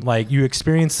game. Like you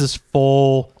experience this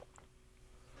full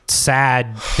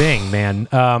sad thing, man.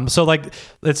 So like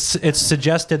it's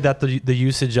suggested that the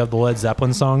usage of the Led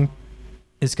Zeppelin song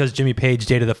is because Jimmy Page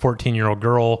dated a 14-year-old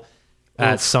girl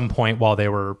at some point while they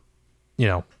were,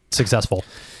 successful.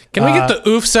 Can we get the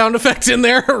oof sound effect in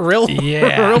there? Real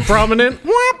prominent.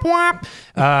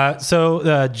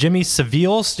 So Jimmy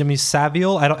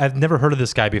Savile. I've never heard of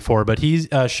this guy before, but he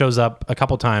shows up a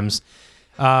couple times.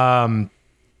 It's a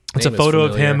Name is photo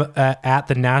of him familiar. at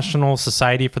the National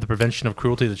Society for the Prevention of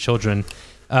Cruelty to Children.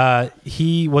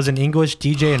 He was an English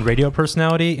DJ and radio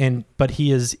personality, but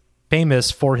he is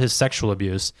famous for his sexual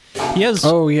abuse. He has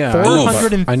Oh yeah.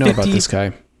 450. I know about this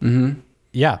guy.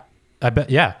 Yeah, I bet.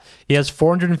 Yeah, he has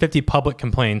 450 public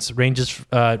complaints,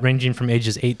 ranging from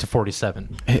ages 8 to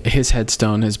 47. His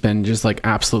headstone has been just like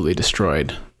absolutely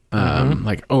destroyed.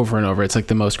 Like over and over. It's like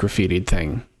the most graffitied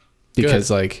thing.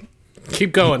 Because like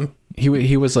Keep going.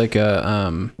 he was like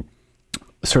a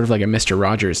sort of like a Mr.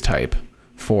 Rogers type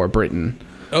for Britain.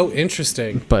 Oh,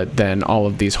 interesting. But then all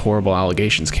of these horrible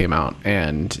allegations came out,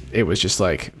 and it was just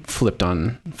like flipped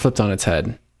on its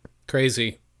head.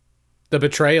 Crazy. The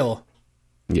betrayal.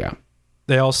 Yeah.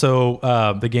 They also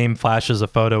the game flashes a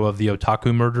photo of the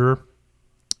otaku murderer.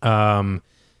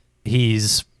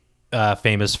 He's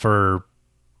famous for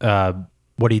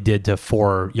what he did to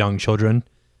 4 young children.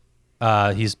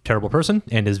 He's a terrible person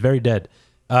and is very dead.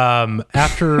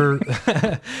 After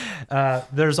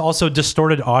there's also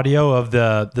distorted audio of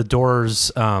the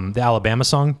Doors, the Alabama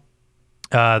song.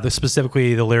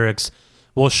 Specifically the lyrics,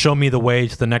 "Will show me the way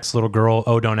to the next little girl.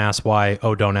 Oh, don't ask why.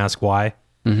 Oh, don't ask why."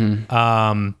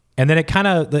 Mm-hmm. And then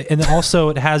and also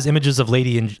it has images of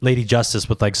Lady Justice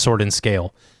with like sword and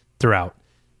scale throughout.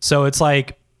 So it's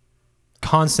like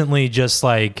constantly just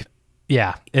like,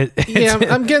 yeah.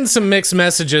 I'm getting some mixed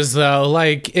messages though.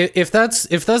 Like if that's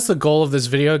the goal of this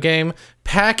video game,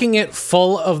 packing it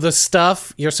full of the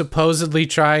stuff you're supposedly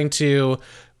trying to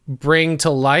bring to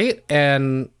light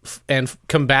and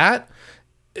combat,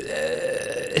 you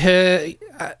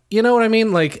know what I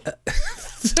mean? Like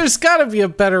there's got to be a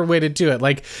better way to do it.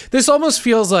 Like this almost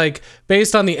feels like,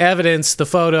 based on the evidence, the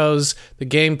photos, the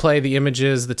gameplay, the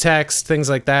images, the text, things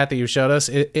like that you showed us,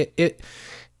 it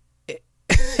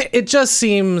just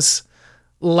seems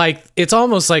like it's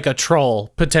almost like a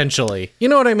troll potentially. You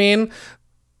know what I mean?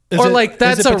 Is it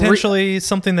potentially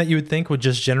something that you would think would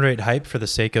just generate hype for the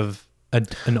sake of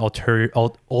an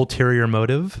ulterior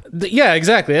motive? Yeah,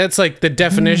 exactly. That's like the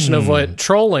definition of what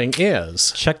trolling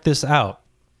is. Check this out.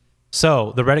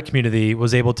 So the Reddit community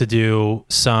was able to do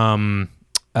some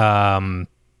capture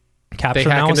they hack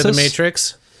analysis. Into the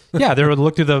Matrix. Yeah, they were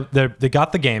look through they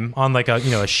got the game on like a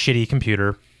shitty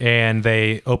computer, and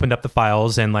they opened up the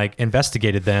files and like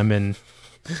investigated them, and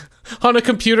on a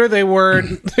computer they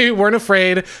weren't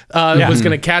afraid it was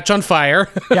going to catch on fire.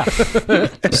 Yeah,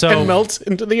 so and melt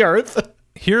into the earth.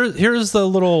 Here's the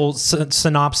little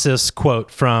synopsis quote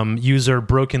from user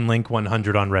Broken Link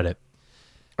 100 on Reddit.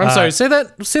 I'm sorry. Say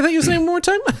that username one more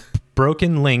time.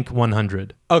 Broken Link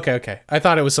 100. Okay. I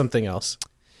thought it was something else.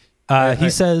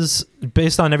 He says,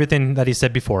 based on everything that he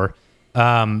said before,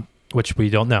 which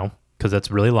we don't know because that's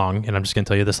really long, and I'm just going to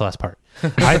tell you this last part.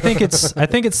 I think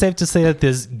it's safe to say that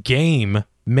this game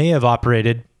may have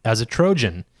operated as a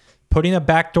Trojan, putting a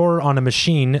backdoor on a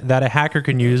machine that a hacker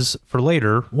can use for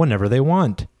later whenever they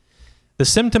want. The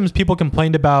symptoms people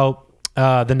complained about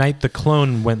the night the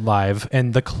clone went live,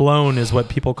 and the clone is what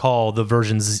people call the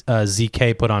version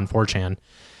ZK put on 4chan.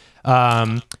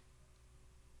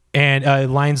 And it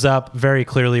lines up very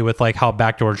clearly with like how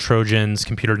backdoor Trojans,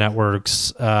 computer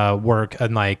networks work,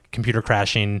 and like computer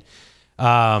crashing,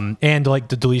 and like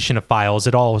the deletion of files.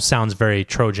 It all sounds very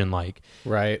Trojan-like.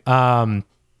 Right.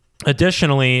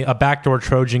 Additionally, a backdoor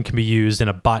Trojan can be used in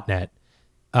a botnet.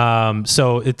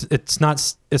 So it's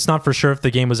not for sure if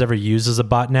the game was ever used as a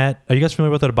botnet. Are you guys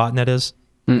familiar with what a botnet is?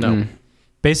 No.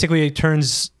 Basically, it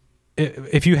turns,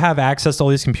 if you have access to all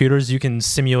these computers, you can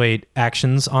simulate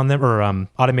actions on them or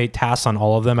automate tasks on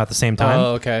all of them at the same time.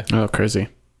 Oh, okay. Oh, crazy.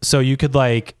 So you could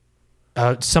like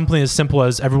something as simple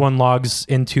as everyone logs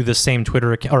into the same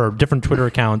Twitter account or different Twitter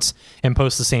accounts and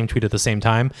posts the same tweet at the same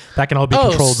time. That can all be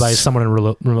controlled by someone in a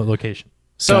remote location.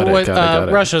 So what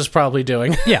Russia's probably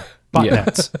doing. Yeah.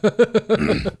 Botnets.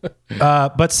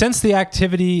 But since the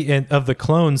activity of the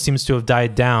clone seems to have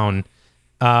died down,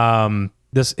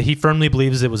 he firmly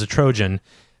believes it was a Trojan.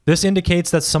 This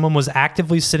indicates that someone was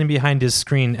actively sitting behind his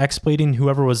screen exploiting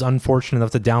whoever was unfortunate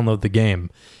enough to download the game.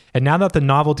 And now that the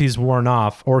novelty's worn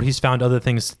off, or he's found other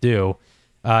things to do,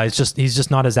 he's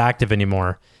just not as active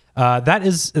anymore. That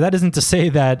isn't to say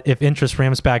that if interest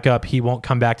ramps back up, he won't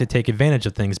come back to take advantage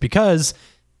of things, because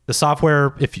the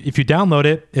software, if you download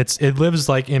it, it lives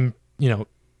like in,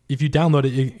 if you download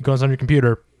it, it goes on your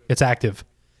computer, it's active.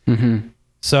 Mm-hmm.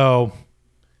 So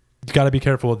you got to be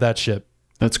careful with that shit.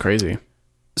 That's crazy.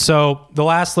 So the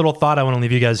last little thought I want to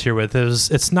leave you guys here with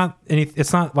is it's not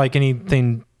like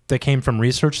anything that came from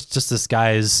research. It's just this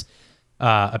guy's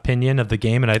opinion of the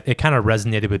game, and it kind of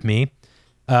resonated with me.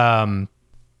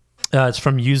 It's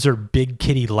from user Big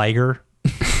Kitty Liger.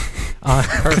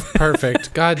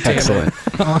 Perfect. God damn Excellent.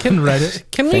 it. On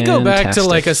Reddit. Can we go back to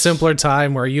like a simpler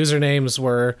time where usernames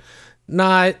were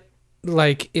not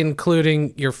like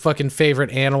including your fucking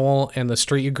favorite animal and the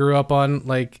street you grew up on?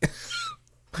 Like,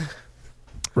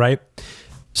 right?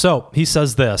 So he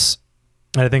says this,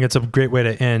 and I think it's a great way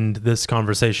to end this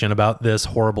conversation about this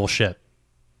horrible shit.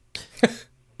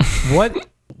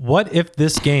 What if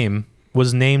this game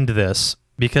was named this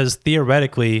because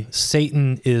theoretically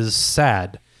Satan is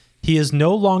sad? He is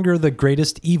no longer the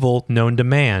greatest evil known to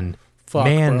man. Fuck,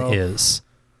 man bro. is.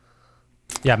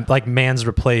 Yeah, like man's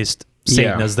replaced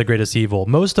Satan Yeah. as the greatest evil.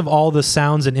 Most of all the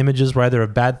sounds and images were either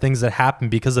of bad things that happen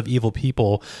because of evil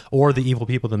people or the evil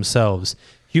people themselves.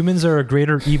 Humans are a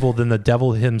greater evil than the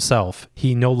devil himself.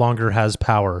 He no longer has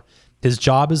power. His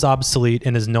job is obsolete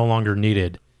and is no longer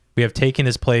needed. We have taken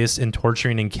his place in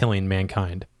torturing and killing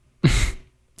mankind.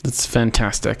 That's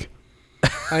fantastic.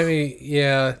 I mean,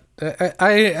 yeah,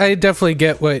 I definitely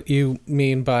get what you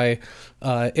mean by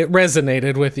it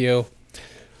resonated with you,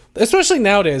 especially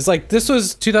nowadays. Like, this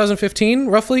was 2015,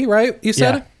 roughly, right? You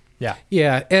said? Yeah.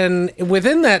 Yeah, and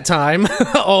within that time,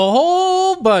 a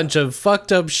whole bunch of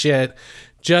fucked up shit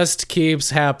just keeps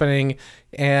happening,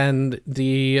 and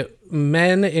the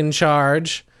men in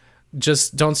charge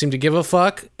just don't seem to give a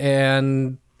fuck,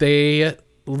 and they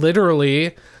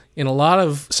literally, in a lot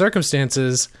of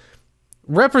circumstances,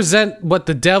 represent what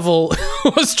the devil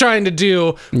was trying to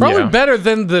do, probably Yeah. better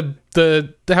than the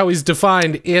how he's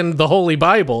defined in the Holy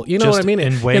Bible. You know Just what I mean?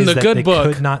 in ways in the that good they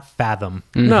book. could not fathom.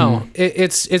 No,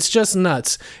 it's just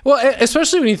nuts. Well,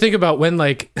 especially when you think about when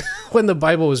when the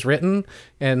Bible was written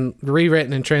and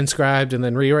rewritten and transcribed and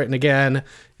then rewritten again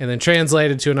and then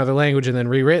translated to another language and then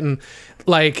rewritten.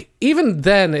 Like, even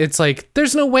then, it's like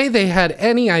there's no way they had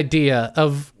any idea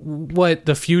of what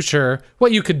the future,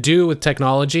 what you could do with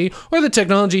technology, or the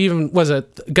technology even was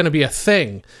going to be a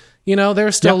thing. You know,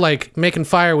 they're still like making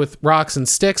fire with rocks and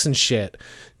sticks and shit.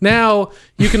 Now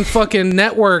you can fucking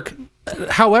network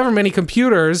however many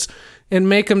computers and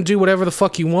make them do whatever the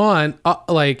fuck you want,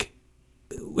 like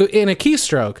in a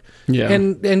keystroke. Yeah.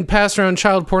 And pass around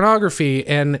child pornography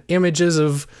and images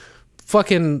of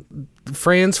fucking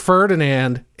Franz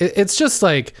Ferdinand. It's just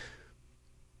like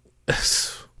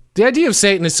the idea of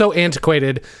Satan is so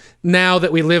antiquated now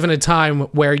that we live in a time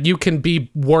where you can be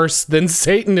worse than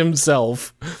Satan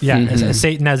himself. Yeah, as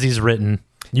Satan as he's written.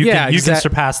 You can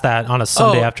surpass that on a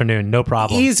Sunday afternoon, no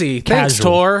problem. Easy.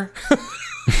 Casual.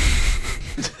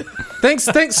 Thanks,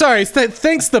 Tor.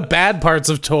 Thanks the bad parts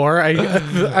of Tor.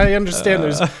 I understand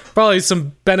there's probably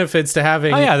some benefits to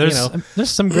having. Oh yeah, there's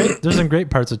some great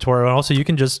parts of Tor, and also you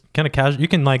can just kind of you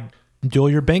can like dual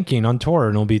your banking on Tor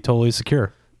and it'll be totally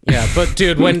secure. Yeah, but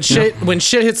dude, when shit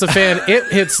hits the fan,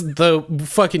 it hits the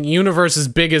fucking universe's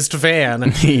biggest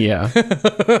fan. Yeah.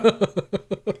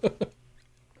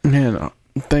 Man,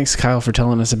 thanks, Kyle, for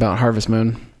telling us about Harvest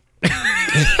Moon.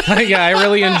 Yeah, I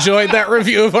really enjoyed that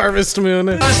review of Harvest Moon.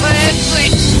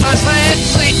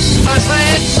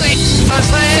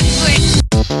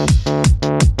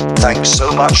 Thanks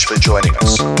so much for joining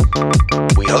us.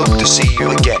 We hope to see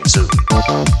you again soon.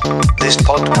 This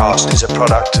podcast is a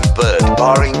product of Bird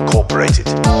Bar Incorporated.